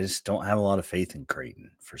don't have a lot of faith in Creighton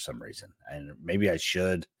for some reason, and maybe I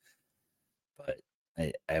should, but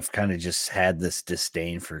I've kind of just had this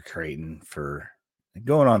disdain for Creighton for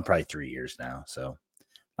going on probably 3 years now, so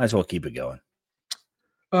might as well keep it going.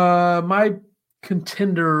 My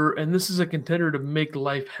contender, and this is a contender to make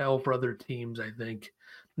life hell for other teams, I think.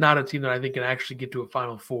 Not a team that I think can actually get to a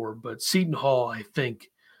Final Four, but Seton Hall, I think,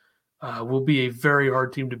 will be a very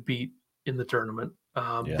hard team to beat in the tournament.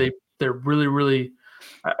 They're really, really,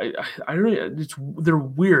 they're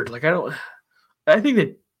weird. I think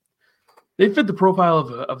that they fit the profile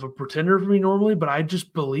of a pretender for me normally, but I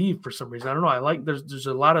just believe for some reason. I don't know. There's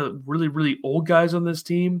a lot of really, really old guys on this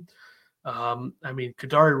team.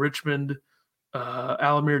 Kadari Richmond,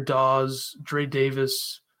 Alamir Dawes, Dre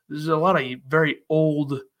Davis. There's a lot of very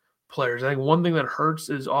old players. I think one thing that hurts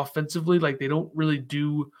is offensively, they don't really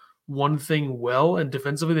do one thing well, and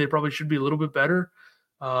defensively they probably should be a little bit better.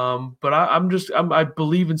 But I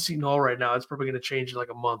believe in Seton Hall right now. It's probably going to change in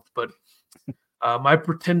a month, but my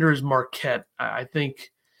pretender is Marquette. I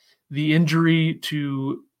think the injury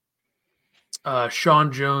to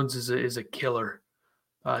Sean Jones is a killer.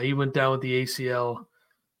 He went down with the ACL.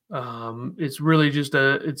 It's really just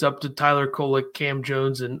it's up to Tyler Kolek, Cam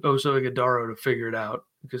Jones, and Oso Ighodaro to figure it out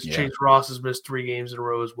because Chase Ross has missed 3 games in a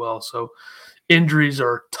row as well. So injuries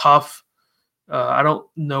are tough. I don't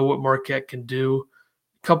know what Marquette can do.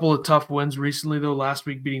 A couple of tough wins recently, though. Last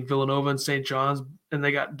week beating Villanova and St. John's, and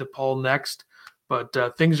they got DePaul next. But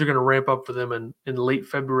things are going to ramp up for them in late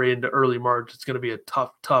February into early March. It's going to be a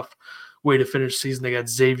tough way to finish the season. They got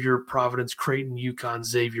Xavier, Providence, Creighton, UConn,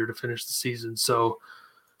 Xavier to finish the season. So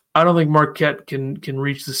I don't think Marquette can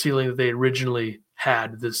reach the ceiling that they originally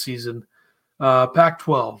had this season.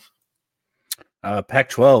 Pac-12.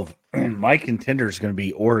 Pac-12, my contender is going to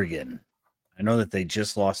be Oregon. I know that they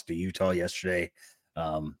just lost to Utah yesterday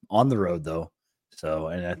on the road, though. So,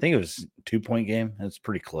 and I think it was a 2-point game. That's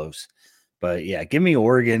pretty close. But, yeah, give me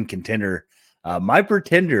Oregon contender. My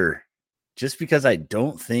pretender, just because I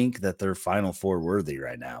don't think that they're Final Four worthy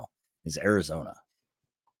right now, is Arizona.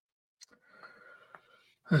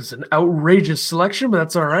 That's an outrageous selection, but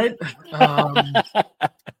that's all right.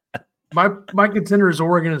 My contender is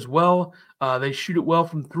Oregon as well. They shoot it well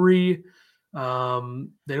from 3. They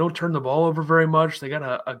don't turn the ball over very much. They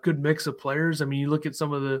got a good mix of players. I mean, you look at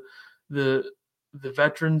some of the the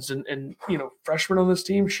veterans and freshmen on this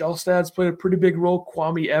team. Shellstad's played a pretty big role.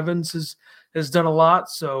 Kwame Evans has done a lot.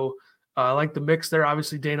 So I like the mix there.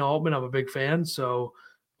 Obviously, Dana Altman, I'm a big fan. So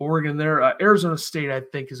Oregon there. Arizona State, I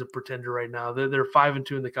think, is a pretender right now. They're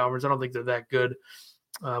 5-2 in the conference. I don't think they're that good.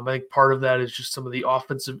 I think part of that is just some of the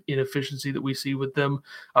offensive inefficiency that we see with them.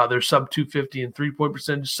 They're sub 250 in 3-point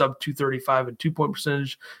percentage, sub 235 in 2-point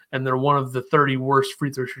percentage, and they're one of the 30 worst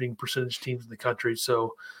free throw shooting percentage teams in the country.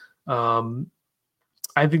 So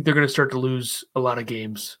I think they're going to start to lose a lot of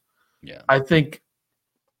games. Yeah. I think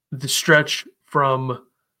the stretch from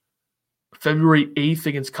February 8th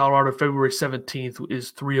against Colorado, February 17th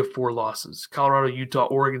is 3 of 4 losses. Colorado, Utah,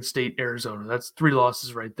 Oregon State, Arizona. That's 3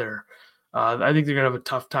 losses right there. I think they're going to have a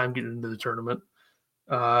tough time getting into the tournament.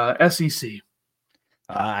 SEC.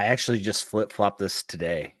 I actually just flip-flopped this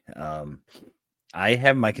today. I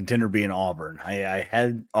have my contender being Auburn. I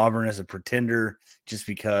had Auburn as a pretender just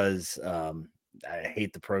because I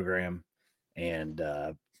hate the program, and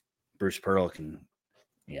Bruce Pearl can,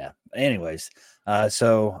 yeah. Anyways,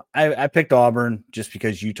 so I picked Auburn just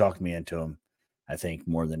because you talked me into them, I think,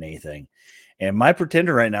 more than anything. And my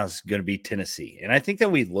pretender right now is going to be Tennessee. And I think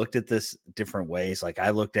that we looked at this different ways. Like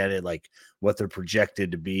I looked at it like what they're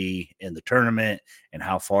projected to be in the tournament and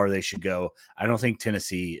how far they should go. I don't think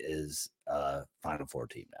Tennessee is a Final Four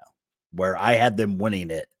team now, where I had them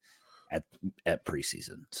winning it at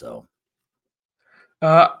preseason. So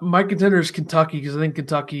my contender is Kentucky because I think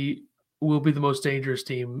Kentucky will be the most dangerous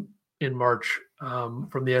team in March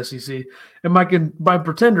from the SEC. And my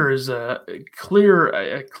pretender is clear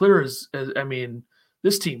as I mean,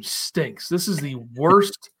 this team stinks. This is the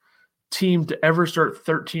worst team to ever start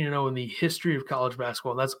 13-0 in the history of college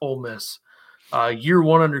basketball, and that's Ole Miss. Year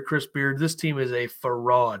one under Chris Beard, this team is a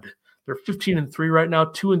fraud. They're 15-3 right now,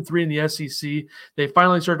 2-3 in the SEC. They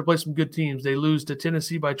finally start to play some good teams. They lose to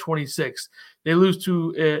Tennessee by 26. They lose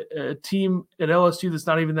to a team at LSU that's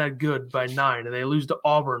not even that good by 9, and they lose to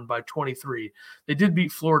Auburn by 23. They did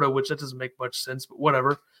beat Florida, which that doesn't make much sense, but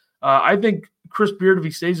whatever. I think Chris Beard, if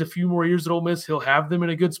he stays a few more years at Ole Miss, he'll have them in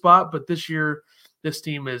a good spot. But this year, this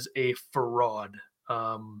team is a fraud.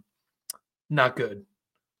 Not good.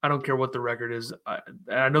 I don't care what the record is.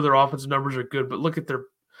 I know their offensive numbers are good, but look at their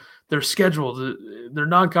schedule, their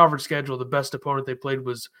non-conference schedule. The best opponent they played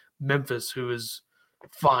was Memphis, who is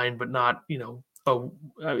fine, but not,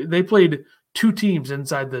 they played 3 teams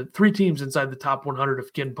inside the top 100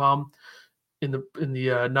 of Ken Palm in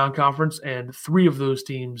the non-conference, and 3 of those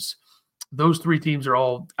 3 teams are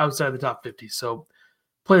all outside the top 50. So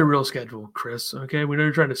play a real schedule, Chris. Okay, we know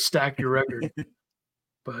you're trying to stack your record,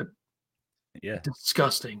 but yeah,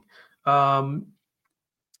 disgusting.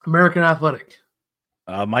 American Athletic.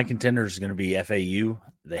 My contender is going to be FAU.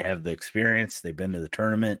 They have the experience. They've been to the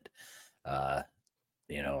tournament. I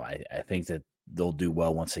think that they'll do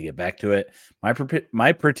well once they get back to it.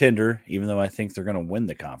 My pretender, even though I think they're going to win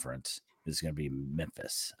the conference, is going to be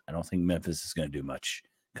Memphis. I don't think Memphis is going to do much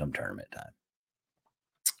come tournament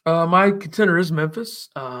time. My contender is Memphis.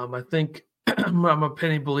 I think I'm a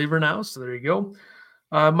penny believer now, so there you go.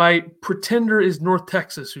 My pretender is North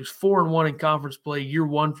Texas, who's 4-1 in conference play. Year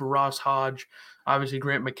one for Ross Hodge. Obviously,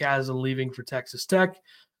 Grant McCasland leaving for Texas Tech.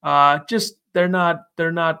 They're not.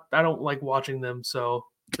 I don't like watching them. So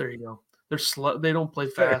there you go. They're slow. They don't play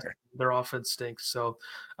fast. Fair. Their offense stinks. So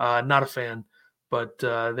not a fan. But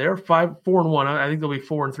they're 4-1. I think they'll be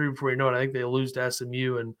 4-3 before you know it. I think they'll lose to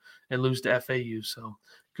SMU and lose to FAU. So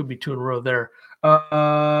could be 2 in a row there.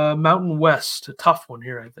 Mountain West, a tough one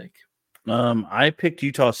here, I think. I picked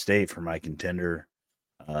Utah State for my contender,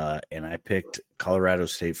 and I picked Colorado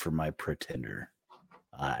State for my pretender.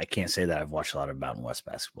 I can't say that I've watched a lot of Mountain West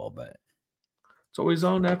basketball, but it's always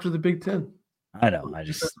on after the Big Ten. I know. I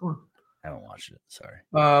just haven't watched it. Sorry.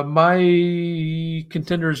 My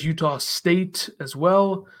contender is Utah State as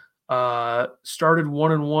well. Started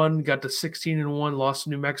 1-1, got to 16-1, lost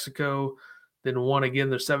to New Mexico, then won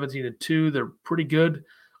again. They're 17-2. They're pretty good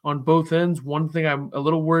on both ends. One thing I'm a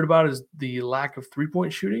little worried about is the lack of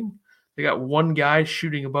three-point shooting. They got one guy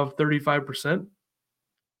shooting above 35%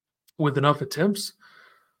 with enough attempts.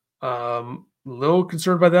 A little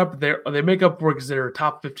concerned by that, but they make up for it because they're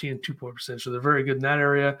top 15 in 2-point percentage, so they're very good in that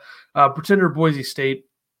area. Pretender Boise State,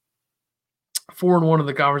 4-1 in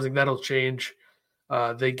the conference. I think that'll change.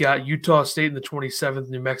 They got Utah State in the 27th,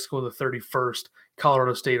 New Mexico in the 31st,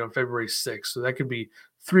 Colorado State on February 6th. So that could be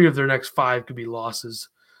 3 of their next 5 could be losses.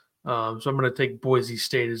 So I'm going to take Boise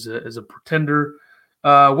State as a pretender.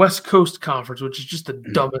 West Coast Conference, which is just the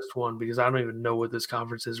dumbest one because I don't even know what this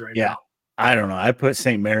conference is right now. I don't know. I put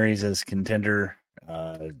St. Mary's as contender.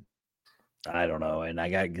 I don't know. And I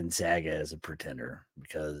got Gonzaga as a pretender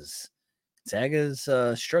because Gonzaga's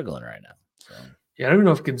struggling right now. So. Yeah, I don't even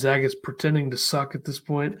know if Gonzaga is pretending to suck at this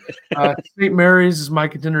point. St. Mary's is my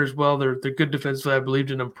contender as well. They're good defensively. I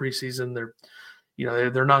believed in them preseason.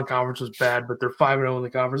 Their non-conference was bad, but they're 5-0 in the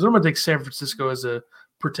conference. I'm going to take San Francisco as a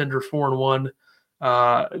pretender, 4-1.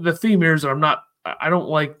 The theme here is that I don't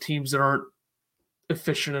like teams that aren't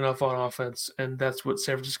efficient enough on offense, and that's what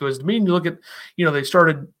San Francisco is to me. And you look at, they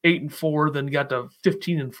started 8-4, then got to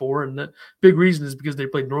 15-4, and the big reason is because they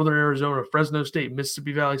played Northern Arizona, Fresno State,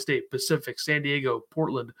 Mississippi Valley State, Pacific, San Diego,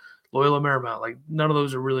 Portland, Loyola Marymount. Like, none of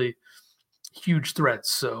those are really huge threats,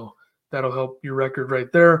 so that'll help your record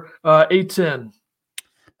right there. A-10.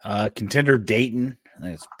 Contender Dayton. I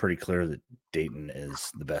think it's pretty clear that Dayton is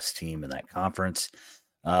the best team in that conference.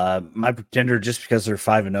 My pretender, just because they're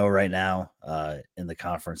 5-0 right now in the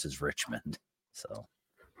conference, is Richmond. So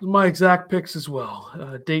my exact picks as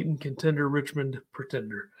well. Dayton contender, Richmond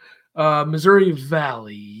pretender. Missouri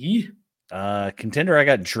Valley. Contender, I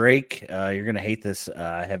got Drake. You're gonna hate this.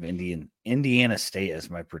 I have Indiana State as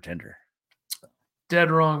my pretender. Dead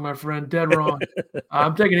wrong, my friend. Dead wrong.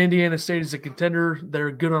 I'm taking Indiana State as a contender.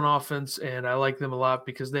 They're good on offense, and I like them a lot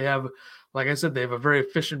because they have, like I said, they have a very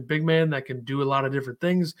efficient big man that can do a lot of different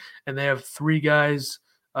things, and they have three guys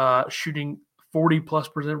shooting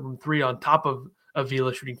 40+% from three on top of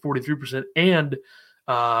Avila shooting 43%, and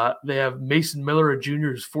they have Mason Miller, a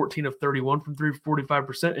junior, who's 14 of 31 from three,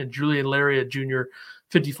 45%, and Julian Larry, a junior,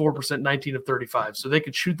 54%, 19 of 35. So they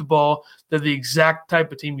can shoot the ball. They're the exact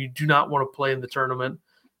type of team you do not want to play in the tournament.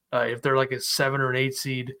 If they're like a 7 or an 8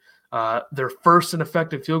 seed, they're first in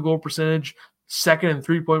effective field goal percentage, second in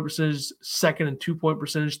 3-point percentage, second in 2-point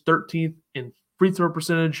percentage, 13th in free throw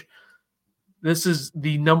percentage. This is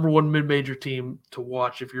the number one mid-major team to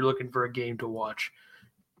watch if you're looking for a game to watch.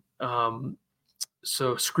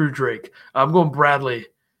 So screw Drake. I'm going Bradley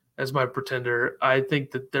as my pretender. I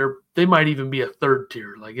think that they might even be a third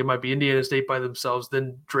tier. Like, it might be Indiana State by themselves,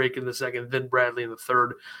 then Drake in the second, then Bradley in the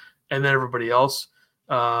third, and then everybody else.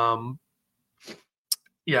 Yeah,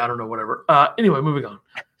 I don't know, whatever. Anyway, moving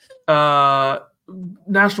on.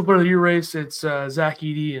 National Player of the Year race, it's Zach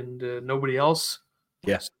Edey and nobody else.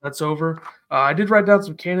 Yes, so that's over. I did write down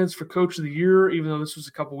some candidates for Coach of the Year, even though this was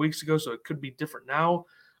a couple weeks ago, so it could be different now.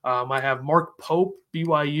 I have Mark Pope,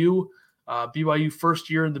 BYU. BYU first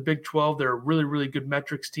year in the Big 12. They're a really, really good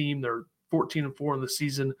metrics team. They're 14-4 in the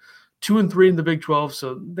season, 2-3 in the Big 12.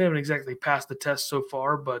 So they haven't exactly passed the test so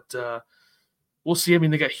far, but we'll see. I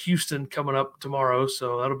mean, they got Houston coming up tomorrow,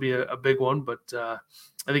 so that'll be a big one. But I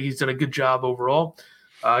think he's done a good job overall.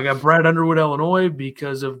 I got Brad Underwood, Illinois,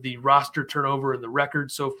 because of the roster turnover and the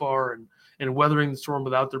record so far, and weathering the storm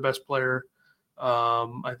without their best player.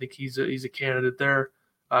 I think he's a candidate there.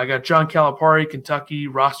 I got John Calipari, Kentucky,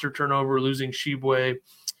 roster turnover, losing Sheboy,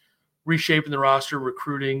 reshaping the roster,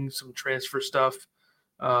 recruiting, some transfer stuff.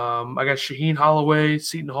 I got Shaheen Holloway,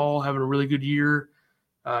 Seton Hall, having a really good year.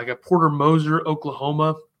 I got Porter Moser,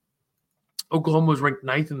 Oklahoma. Oklahoma was ranked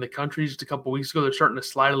 9th in the country just a couple weeks ago. They're starting to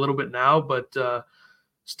slide a little bit now, but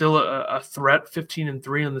still a threat,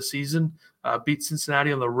 15-3 in the season. Beat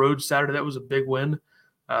Cincinnati on the road Saturday. That was a big win.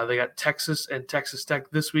 They got Texas and Texas Tech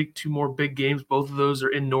this week, 2 more big games. Both of those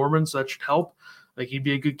are in Norman, so that should help. I think he'd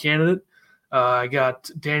be a good candidate. I got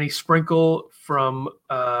Danny Sprinkle from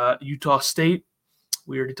Utah State.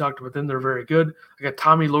 We already talked about them. They're very good. I got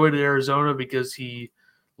Tommy Lloyd at Arizona because he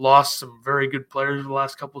lost some very good players the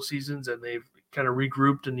last couple seasons, and they've kind of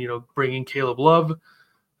regrouped and, bringing Caleb Love,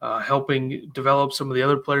 helping develop some of the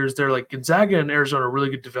other players there. Like Gonzaga and Arizona are really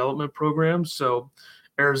good development programs, so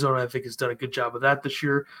Arizona, I think, has done a good job of that this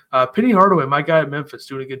year. Penny Hardaway, my guy at Memphis,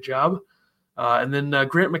 doing a good job. And then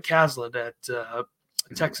Grant McCaslin at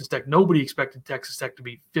Texas Tech. Nobody expected Texas Tech to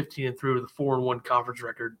be 15-3 with a 4-1 conference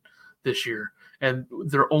record this year, and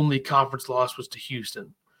their only conference loss was to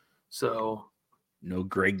Houston. So no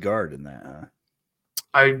great guard in that. Huh?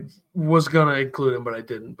 I was gonna include him, but I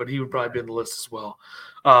didn't. But he would probably be on the list as well.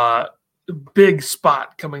 Big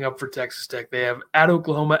spot coming up for Texas Tech. They have at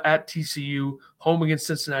Oklahoma, at TCU, home against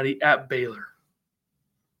Cincinnati, at Baylor.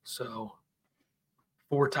 So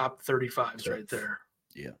 4 top 35s right there.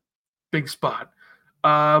 Yeah. Big spot.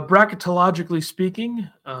 Bracketologically speaking,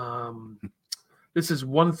 this is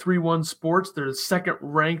 131 Sports. They're the second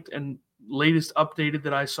ranked and latest updated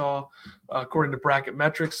that I saw according to Bracket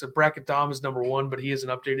Metrics. Bracket Dom is number 1, but he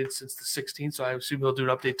hasn't updated since the 16th, so I assume he'll do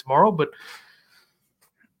an update tomorrow. But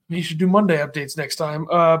he should do Monday updates next time.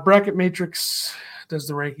 Bracket Matrix does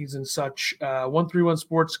the rankings and such. 131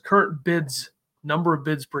 Sports, current bids, number of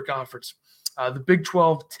bids per conference. The Big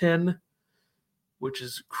 12, 10. which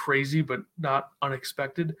is crazy but not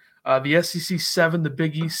unexpected. The SEC 7, the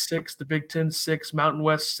Big East 6, the Big Ten 6, Mountain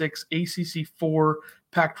West 6, ACC 4,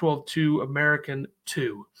 Pac-12 2, American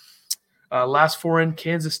 2. Last 4 in: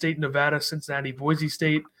 Kansas State, Nevada, Cincinnati, Boise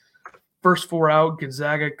State. First 4 out: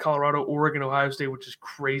 Gonzaga, Colorado, Oregon, Ohio State, which is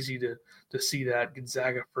crazy to see that.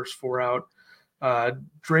 Gonzaga first 4 out.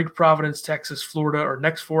 Drake, Providence, Texas, Florida are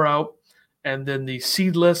next 4 out. And then the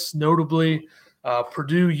seedless, notably,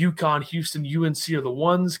 Purdue, UConn, Houston, UNC are the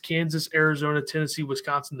 1s. Kansas, Arizona, Tennessee,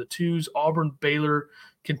 Wisconsin, the 2s. Auburn, Baylor,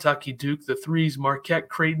 Kentucky, Duke, the 3s. Marquette,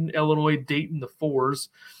 Creighton, Illinois, Dayton, the 4s.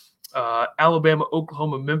 Alabama,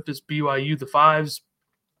 Oklahoma, Memphis, BYU, the 5s.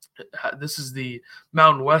 This is the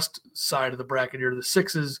Mountain West side of the bracket here. The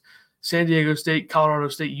 6s: San Diego State, Colorado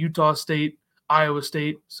State, Utah State, Iowa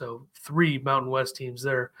State. So 3 Mountain West teams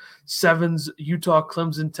there. 7s: Utah,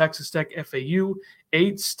 Clemson, Texas Tech, FAU.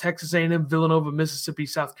 8s: Texas A&M, Villanova, Mississippi,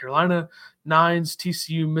 South Carolina. 9s: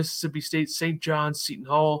 TCU, Mississippi State, St. John's, Seton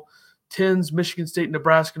Hall. 10s: Michigan State,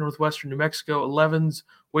 Nebraska, Northwestern, New Mexico. 11s: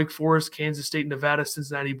 Wake Forest, Kansas State, Nevada,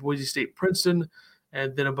 Cincinnati, Boise State, Princeton.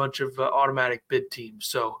 And then a bunch of automatic bid teams.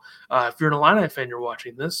 So if you're an Illini fan, you're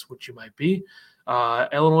watching this, which you might be.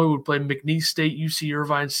 Illinois would play McNeese State, UC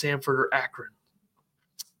Irvine, Samford, or Akron.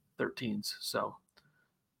 13s. So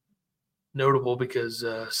notable because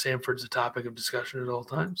Samford's a topic of discussion at all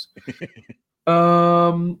times.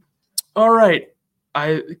 All right.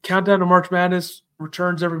 Countdown to March Madness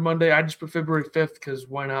returns every Monday. I just put February 5th because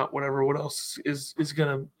why not? Whatever. What else is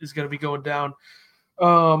gonna be going down?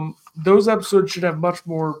 Those episodes should have much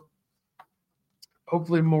more,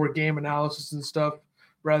 hopefully more game analysis and stuff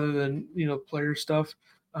rather than, player stuff.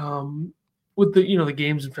 With the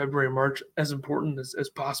games in February and March as important as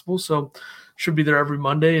possible. So should be there every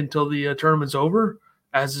Monday until the tournament's over,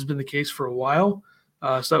 as has been the case for a while.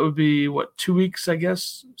 So that would be 2 weeks, I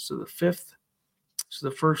guess. So the 5th. So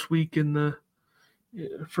the first week in the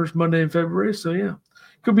first Monday in February. So yeah,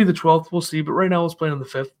 could be the 12th. We'll see. But right now let's play on the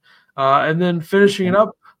 5th. And then finishing it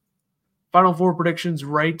up, Final Four predictions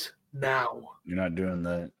right now. You're not doing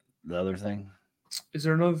the other thing? Is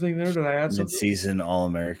there another thing there? Did I add something? Mid-season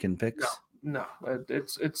All-American picks? No,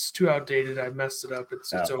 it's too outdated. I messed it up.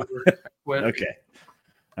 It's over. Okay.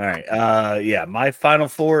 All right. Yeah, my Final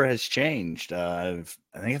Four has changed. I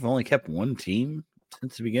think I've only kept one team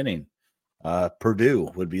since the beginning. Purdue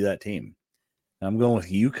would be that team. I'm going with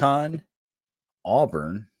UConn,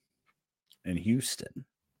 Auburn, and Houston.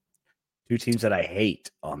 2 teams that I hate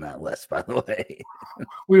on that list, by the way.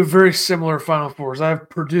 We have very similar Final Fours. I have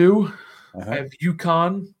Purdue, I have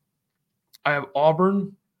UConn, I have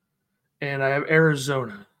Auburn, and I have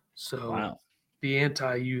Arizona. So the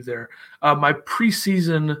anti-U there. My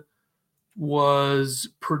preseason was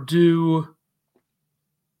Purdue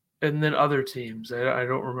and then other teams. I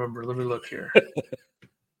don't remember. Let me look here.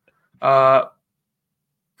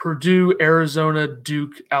 Purdue, Arizona,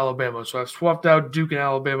 Duke, Alabama. So I've swapped out Duke and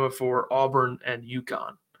Alabama for Auburn and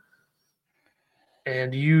UConn.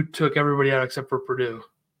 And you took everybody out except for Purdue.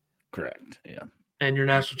 Correct, yeah. And your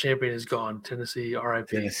national champion is gone. Tennessee, RIP.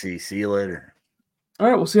 Tennessee, see you later. All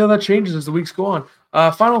right, we'll see how that changes as the weeks go on.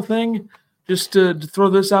 Final thing, just to throw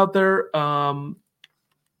this out there,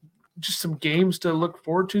 just some games to look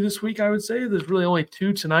forward to this week, I would say. There's really only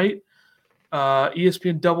 2 tonight.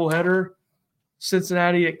 ESPN doubleheader.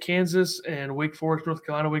 Cincinnati at Kansas and Wake Forest, North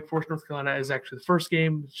Carolina. Wake Forest, North Carolina is actually the first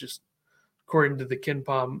game. It's just, according to the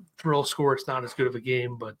KenPom thrill score, it's not as good of a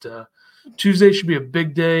game. But Tuesday should be a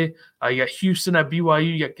big day. You got Houston at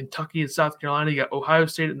BYU. You got Kentucky at South Carolina. You got Ohio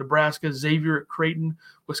State at Nebraska. Xavier at Creighton.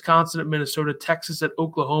 Wisconsin at Minnesota. Texas at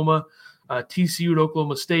Oklahoma. TCU at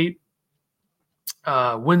Oklahoma State.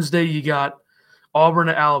 Wednesday, you got Auburn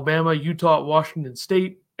at Alabama. Utah at Washington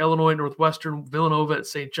State. Illinois at Northwestern, Villanova at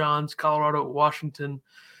St. John's, Colorado at Washington,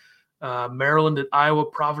 Maryland at Iowa,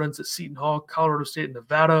 Providence at Seton Hall, Colorado State at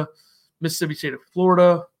Nevada, Mississippi State at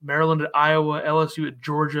Florida, Maryland at Iowa, LSU at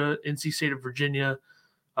Georgia, NC State at Virginia.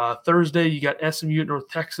 Thursday, you got SMU at North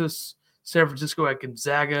Texas, San Francisco at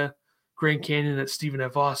Gonzaga, Grand Canyon at Stephen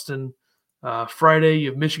F. Austin. Friday, you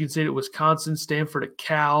have Michigan State at Wisconsin, Stanford at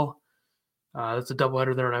Cal. That's a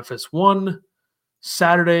doubleheader there on FS1.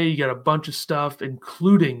 Saturday, you got a bunch of stuff,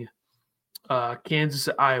 including Kansas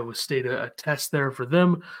at Iowa State, a test there for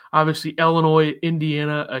them. Obviously, Illinois,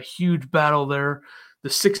 Indiana, a huge battle there. The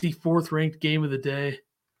 64th ranked game of the day,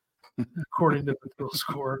 according to the fill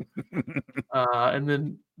score. And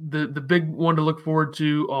then the big one to look forward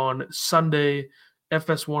to on Sunday,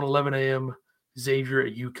 FS1, 11 a.m., Xavier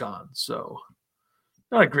at UConn. So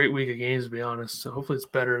not a great week of games, to be honest. So hopefully it's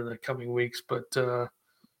better in the coming weeks, but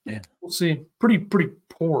yeah, we'll see. Pretty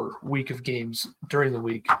poor week of games during the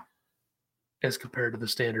week. as compared to the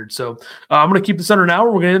standard. So I'm going to keep this under an hour.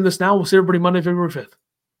 We're going to end this now. We'll see everybody Monday, February 5th.